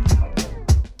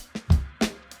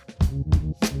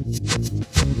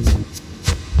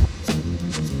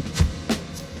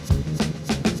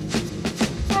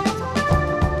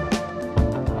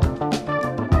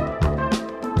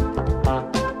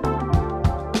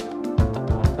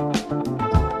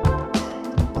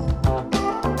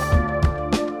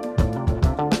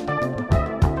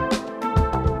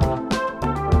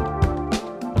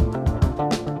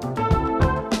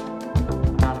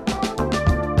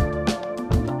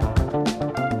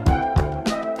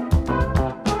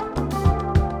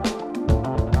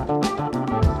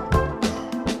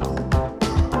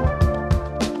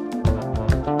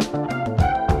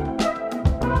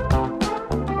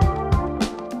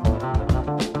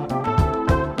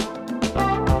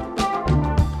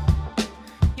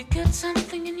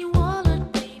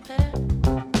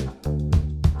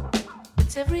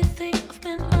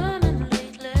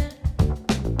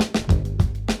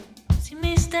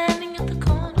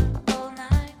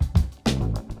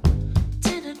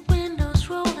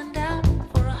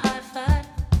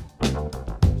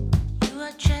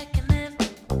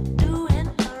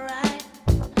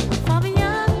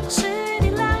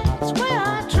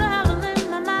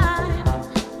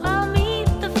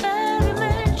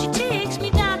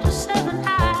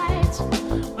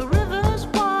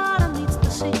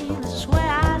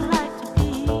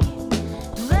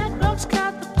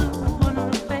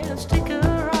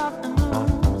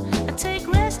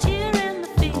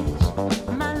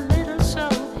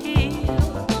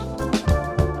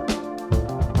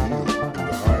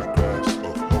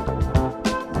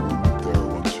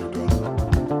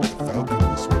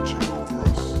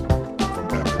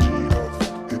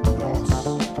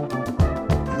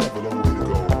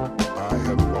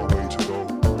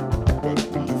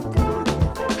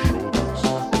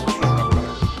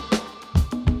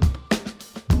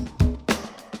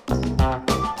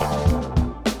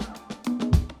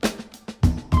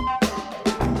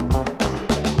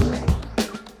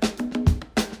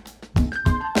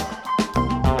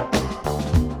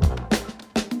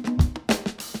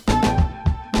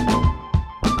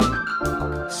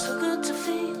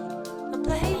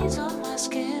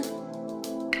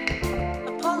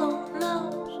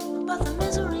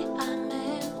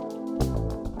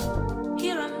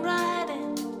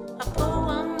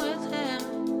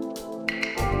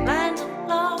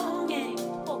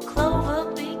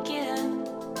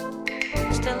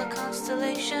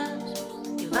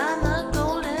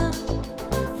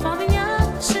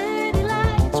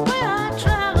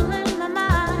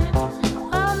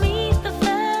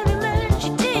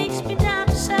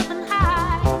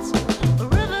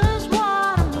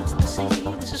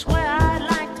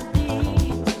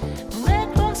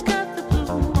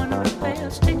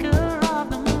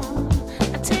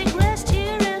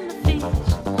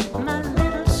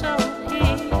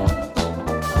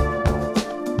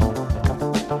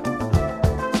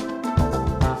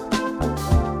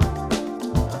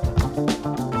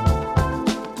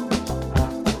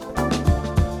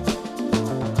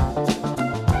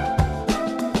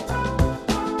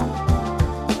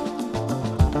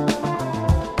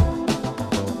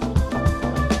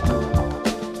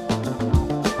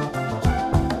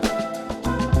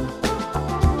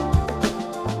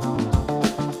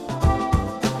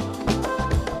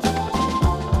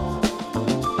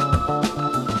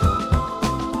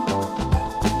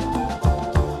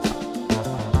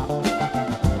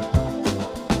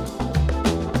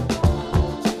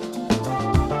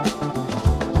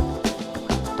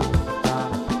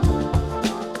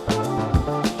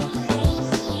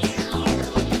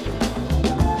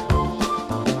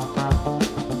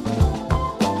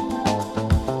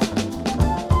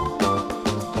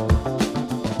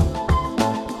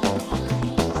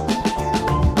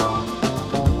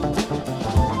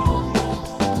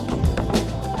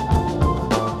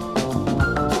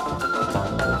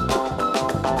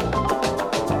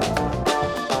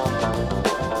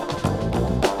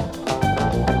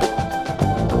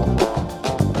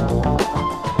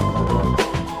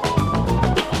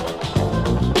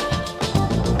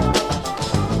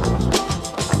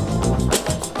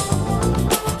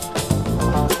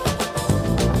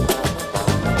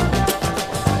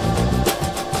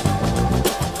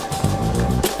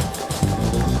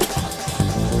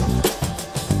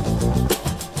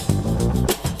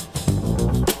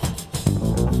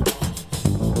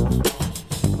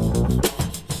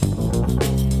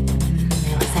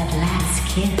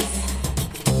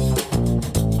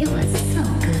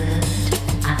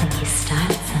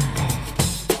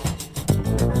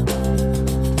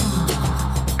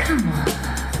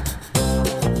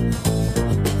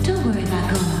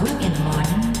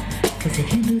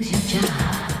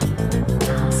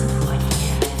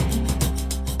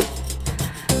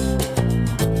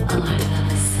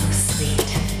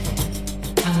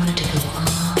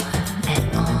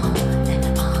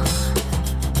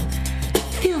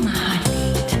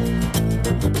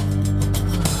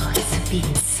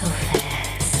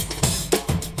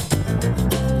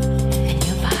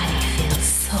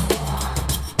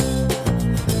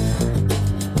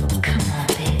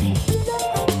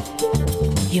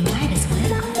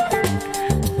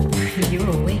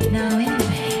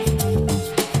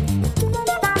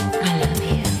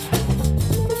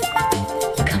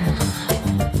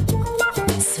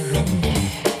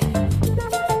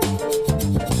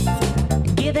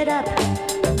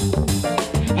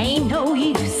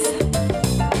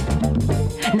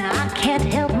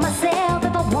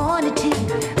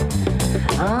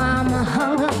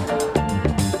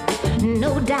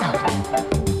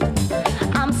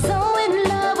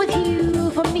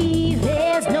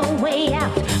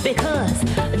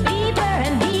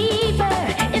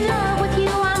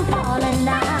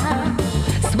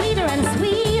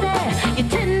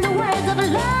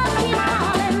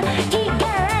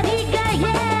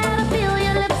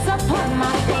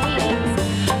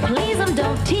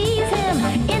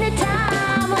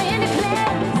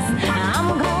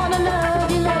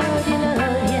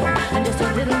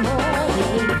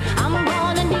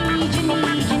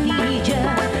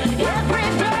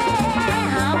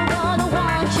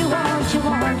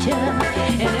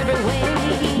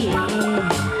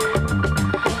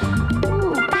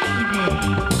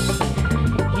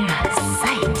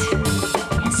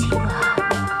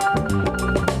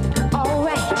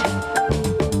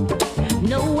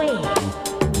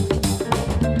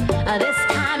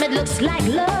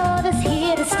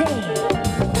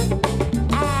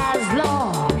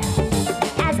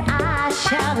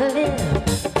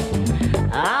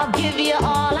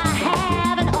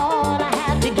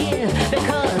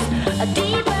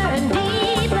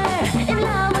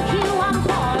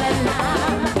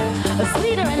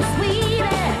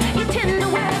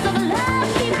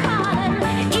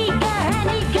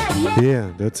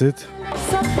 Yeah, that's it.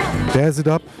 Dazz It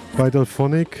Up by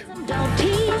Delphonic.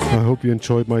 I hope you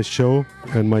enjoyed my show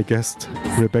and my guest,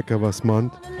 Rebecca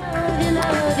Vasmant.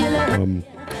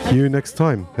 See you next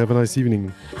time. Have a nice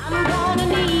evening.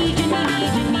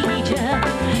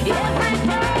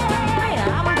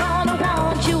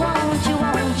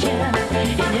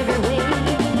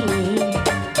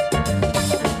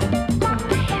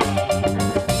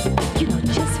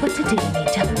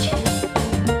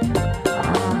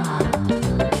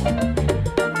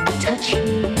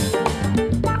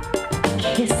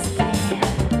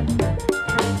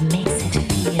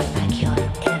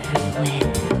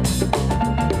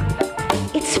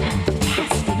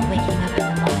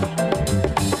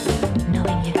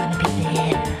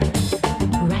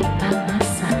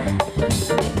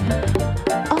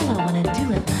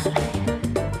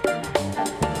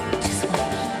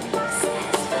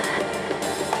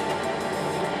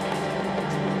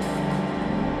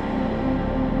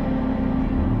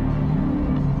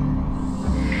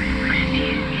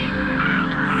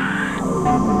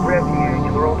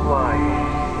 Refuge worldwide.